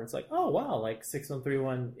like where it's like, oh wow, like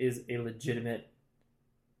 6131 is a legitimate,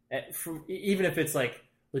 even if it's like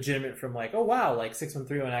legitimate from like, oh wow, like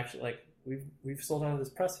 6131 actually, like we've sold out of this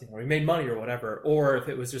pressing, or we made money or whatever, or if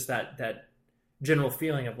it was just that general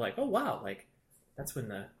feeling of like, oh wow, like that's when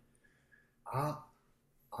the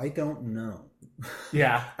I don't know.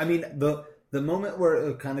 Yeah. I mean, the moment where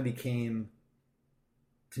it kind of became,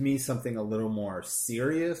 to me, something a little more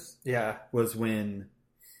serious, was when,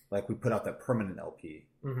 like, we put out that Permanent LP,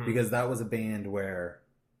 because that was a band where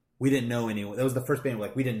we didn't know anyone. That was the first band where,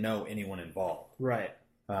 like, we didn't know anyone involved. Right.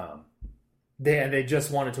 They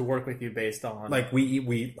just wanted to work with you based on, like,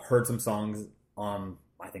 we heard some songs on,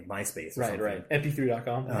 I think, MySpace or something. Right.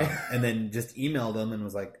 mp3.com. And then just emailed them and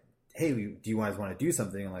was like, hey, do you guys want to do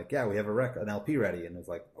something? And like, yeah, we have an LP ready. And it was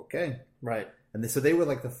like, okay. Right. And so they were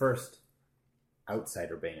like the first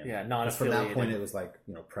outsider band. Yeah, non-affiliated. From that point, it was like,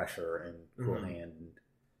 you know, Pressure and Cruel Hand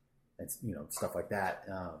and, you know, stuff like that.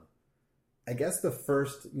 I guess the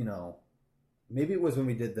first, you know, maybe it was when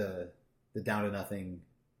we did the Down to Nothing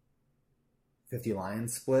 50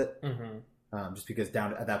 Lions split. Just because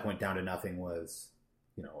at that point, Down to Nothing was,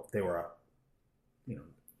 you know, they were a, you know,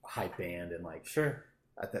 hype band, and like, sure.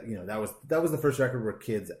 You know, that was the first record where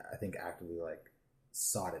kids, I think, actively like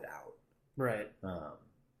sought it out. Right.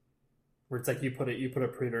 Where it's like you put a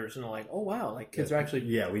pre-orders and like, oh wow, like kids are actually,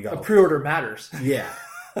 we got a pre-order matters. Yeah.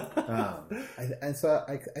 And so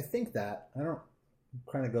I think that I don't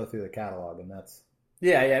kind of go through the catalog, and that's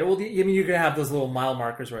yeah. Well, I mean, you're gonna have those little mile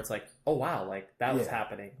markers where it's like, oh wow, like that was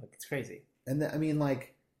happening. Like it's crazy. And then, I mean,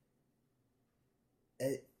 like,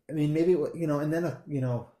 I mean, maybe, you know, and then, you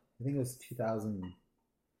know, I think it was 2000,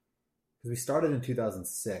 because we started in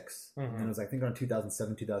 2006, and it was, I think, around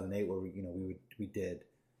 2007, 2008, where we did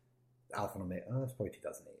Alpha and Omega. Oh, that's probably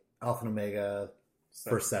 2008. Alpha and Omega,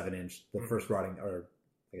 first 7-inch, the first rotting, or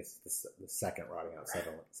I guess the second rotting out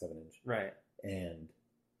 7-inch, right? And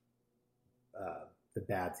the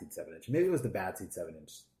Bad Seed 7-inch. Maybe it was the Bad Seed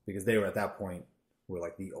 7-inch, because they were at that point were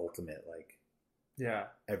like the ultimate, like,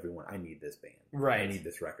 everyone, I need this band, right? I need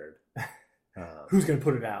this record. Who's gonna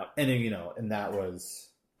put it out? And then, you know, and that was,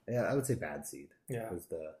 I would say Bad Seed. Was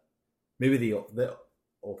maybe the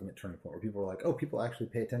ultimate turning point where people were like, oh, people actually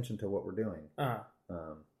pay attention to what we're doing.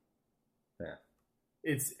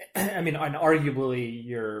 It's, I mean, arguably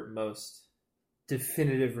your most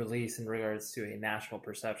definitive release in regards to a national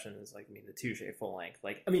perception is like, I mean, the Touche full length.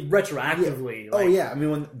 Like, I mean, retroactively. Yeah. Like, I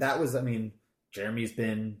mean, when that was, I mean, Jeremy's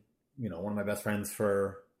been, you know, one of my best friends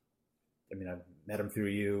for, I mean, I've met him through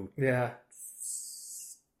you. Yeah.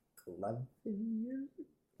 11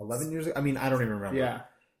 years ago. I mean, I don't even remember. Yeah.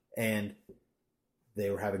 And they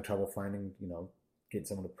were having trouble finding, you know, getting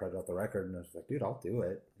someone to print out the record. And I was like, dude, I'll do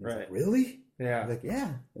it. And right. Like, really? Yeah. I was like,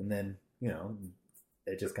 yeah. And then, you know,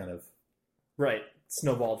 it just kind of. Right.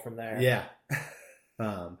 Snowballed from there. Yeah.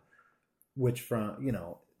 Which from, you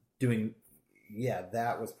know, doing. Yeah,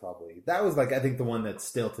 that was like, I think the one that's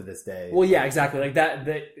still to this day. Well, yeah, exactly. Like that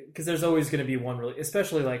because there's always going to be one really,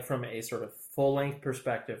 especially like from a sort of full length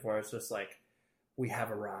perspective where it's just like, we have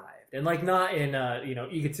arrived. And like not in a, you know,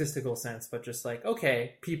 egotistical sense, but just like,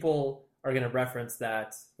 okay, people are going to reference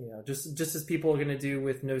that, you know, just as people are going to do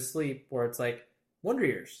with No Sleep, where it's like Wonder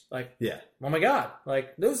Years. Like, oh my God,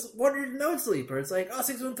 like those Wonder Years No Sleep, or it's like, oh,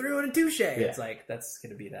 613 and a Touche. It's like, that's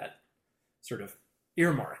going to be that sort of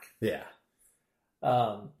earmark. Yeah.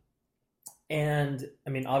 And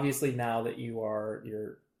I mean, obviously now that you're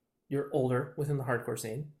older within the hardcore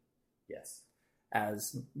scene, Yes.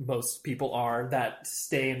 as most people are that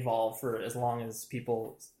stay involved for as long as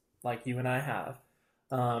people like you and I have.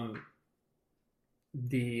 And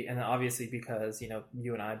obviously because,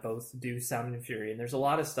 you and I both do Sound and Fury, and there's a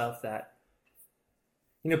lot of stuff that,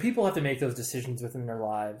 people have to make those decisions within their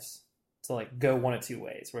lives to like go one of two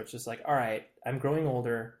ways, where it's just like, all right, I'm growing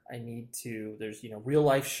older. There's, real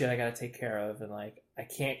life shit I got to take care of. And like, I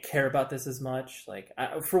can't care about this as much, like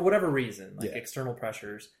for whatever reason, like external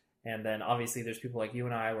pressures. And then obviously there's people like you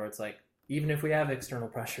and I where it's like, even if we have external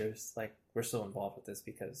pressures, like we're still involved with this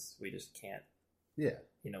because we just can't,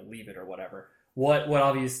 leave it or whatever. What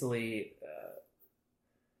obviously,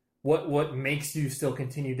 what makes you still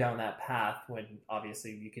continue down that path when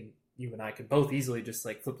obviously you and I could both easily just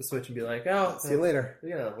like flip the switch and be like, oh, see you later.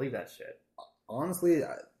 We gotta leave that shit. Honestly,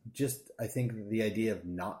 I think the idea of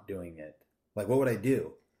not doing it, like what would I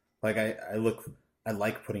do? Like I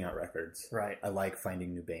like putting out records. Right. I like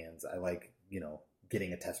finding new bands. I like,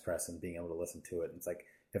 getting a test press and being able to listen to it. And it's like,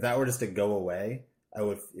 if that were just to go away,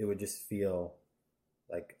 it would just feel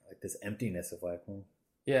like this emptiness of like, well,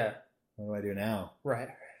 yeah, what do I do now? Right.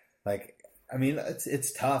 Like, I mean,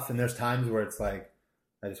 it's tough. And there's times where it's like,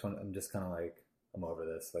 I'm just kind of like, I'm over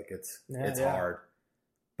this. Like it's hard.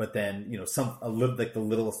 But then, the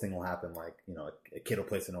littlest thing will happen. Like, a kid will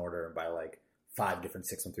place an order and buy like 5 different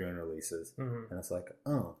 613 releases. Mm-hmm. And it's like,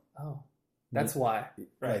 oh, that's why.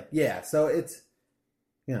 Right. Like, yeah. So it's,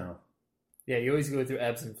 yeah, you always go through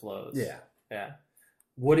ebbs and flows. Yeah. Yeah.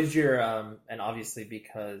 What is your, and obviously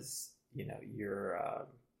because,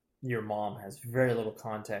 your mom has very little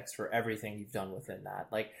context for everything you've done within that.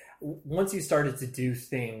 Like once you started to do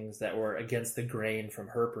things that were against the grain from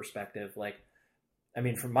her perspective, like, I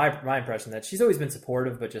mean, from my impression that she's always been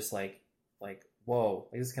supportive, but just like, whoa,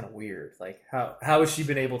 this is kind of weird. Like how has she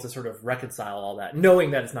been able to sort of reconcile all that,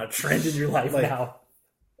 knowing that it's not a trend in your life now?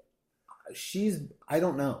 I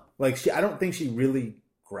don't know. Like I don't think she really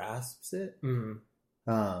grasps it. Mm-hmm.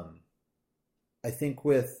 I think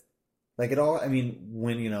with like it all, I mean,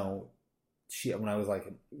 when I was like,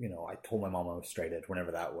 I told my mom I was straight edge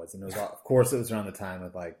whenever that was. And it was, of course, it was around the time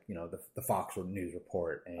of like, the Fox News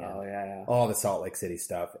report and all the Salt Lake City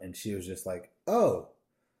stuff. And she was just like, oh,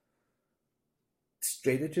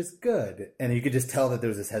 straight edge is good. And you could just tell that there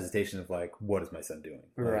was this hesitation of like, what is my son doing?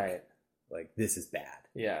 Like, right. Like, this is bad.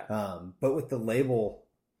 Yeah. But with the label,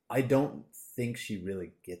 I don't think she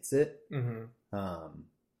really gets it. Mm-hmm.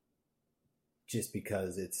 Just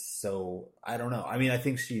because it's so, I don't know. I mean, I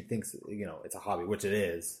think she thinks, it's a hobby, which it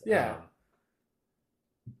is. Yeah.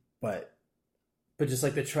 But just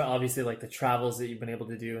like obviously like the travels that you've been able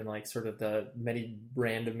to do and like sort of the many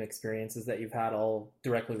random experiences that you've had all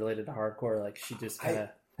directly related to hardcore, like she just kind of...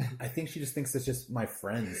 I think she just thinks it's just my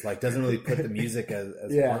friends, like doesn't really put the music as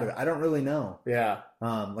part of it. I don't really know. Yeah.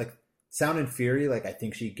 Like Sound and Fury, like I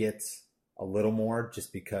think she gets a little more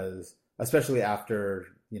just because, especially after,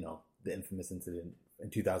 the infamous incident in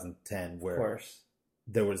 2010 where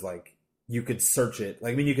there was like, you could search it.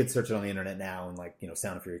 Like, I mean, you could search it on the internet now and like,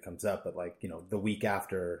 Sound and Fury comes up, but like, the week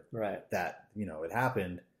after that, it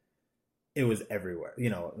happened, it was everywhere,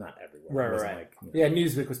 not everywhere. Right. Like, yeah.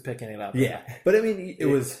 Newsweek was picking it up. Yeah. But I mean, it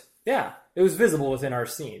was, it was visible within our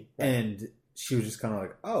scene. Right? And she was just kind of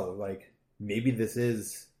like, oh, like maybe this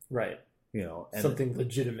is right. And something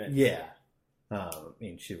legitimate. Yeah. I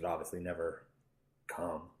mean, she would obviously never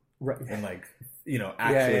come. Right. And like,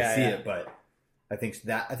 actually see it, but I think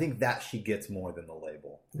that she gets more than the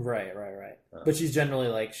label. Right. But she's generally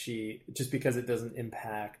like, just because it doesn't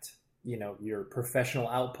impact, your professional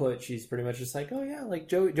output, she's pretty much just like, oh yeah, like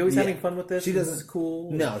Joey's having fun with this. She doesn't, this is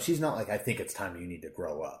cool. No, she's not like, I think it's time you need to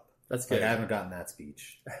grow up. That's good. Like, I haven't gotten that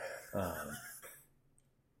speech.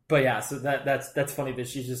 But yeah, so that's funny that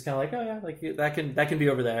she's just kind of like, oh yeah, like that can be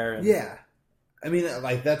over there. And, yeah. I mean,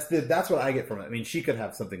 like that's what I get from it. I mean, she could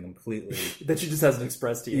have something completely that she just hasn't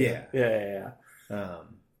expressed to you. Yeah.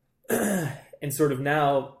 And sort of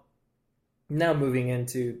now moving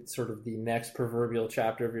into sort of the next proverbial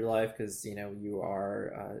chapter of your life, because you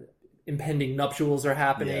are impending nuptials are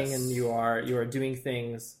happening, yes. and you are doing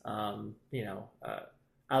things. I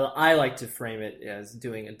like to frame it as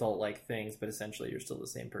doing adult-like things, but essentially you're still the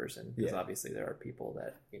same person, because obviously there are people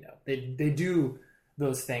that they do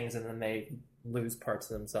those things and then they lose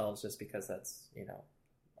parts of themselves just because that's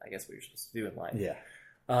I guess what you're supposed to do in life. Yeah.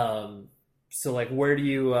 So like where do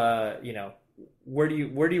you where do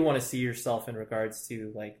you want to see yourself in regards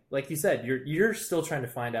to like you said, you're still trying to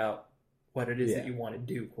find out what it is that you want to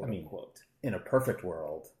do, quote unquote. In a perfect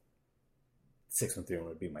world, 613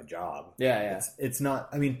 would be my job. Yeah. It's not,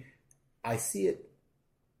 I mean, I see it.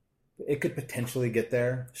 It could potentially get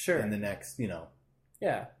there, Sure. in the next,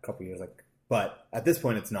 Yeah. couple years. Like, but at this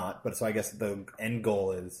point, it's not. But so I guess the end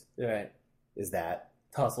goal is Right. that.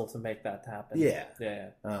 Tussle to make that happen. Yeah. Yeah.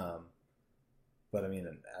 But I mean,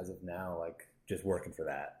 as of now, like just working for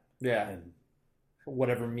that. Yeah. And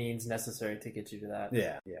Whatever means necessary to get you to that.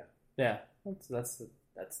 yeah. Yeah. That's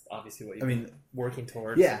obviously what you're I mean, working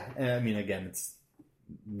towards. yeah. And I mean, again, it's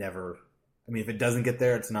never. I mean, if it doesn't get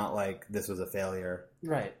there, it's not like this was a failure.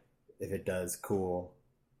 Right. If it does, cool.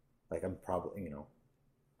 Like I'm probably,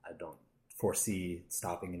 I don't foresee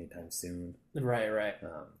stopping anytime soon. Right.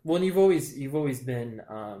 Well, and you've always been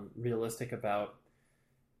realistic about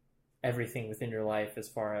everything within your life, as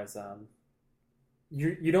far as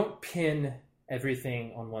you don't pin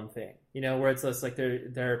everything on one thing. Where it's just like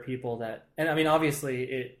there are people that, and I mean, obviously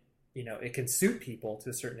it can suit people to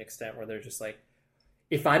a certain extent, where they're just like,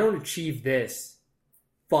 if I don't achieve this,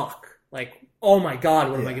 fuck. Like, oh my God,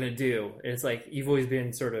 what am I going to do? And it's like, you've always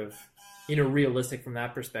been sort of, realistic from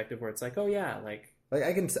that perspective, where it's like, oh yeah, like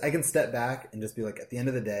I can step back and just be like, at the end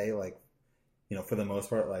of the day, like, for the most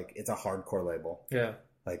part, like it's a hardcore label. Yeah.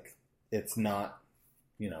 Like it's not,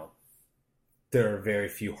 there are very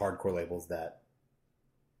few hardcore labels that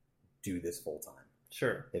do this full time.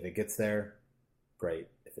 Sure. If it gets there, great.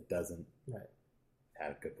 If it doesn't, right.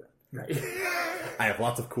 Have a good run. Right. I have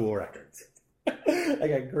lots of cool records. I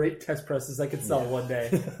got great test presses I could sell one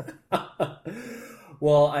day.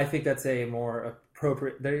 Well, I think that's a more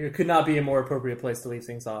appropriate. There could not be a more appropriate place to leave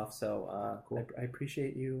things off. So cool. I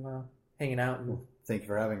appreciate you hanging out. And, thank you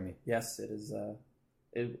for having me. Yes, it is.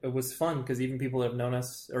 It was fun, because even people who have known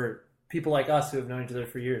us, or people like us who have known each other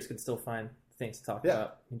for years, could still find things to talk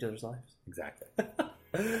about in each other's lives. Exactly.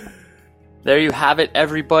 There you have it,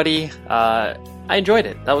 everybody. I enjoyed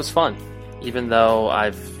it. That was fun. Even though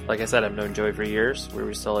like I said, I've known Joey for years, we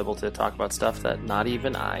were still able to talk about stuff that not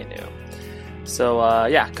even I knew. So,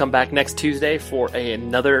 come back next Tuesday for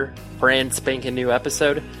another brand spanking new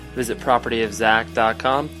episode. Visit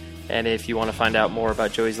propertyofzach.com. And if you want to find out more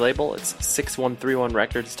about Joey's label, it's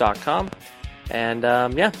 6131records.com. And,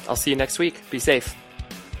 I'll see you next week. Be safe.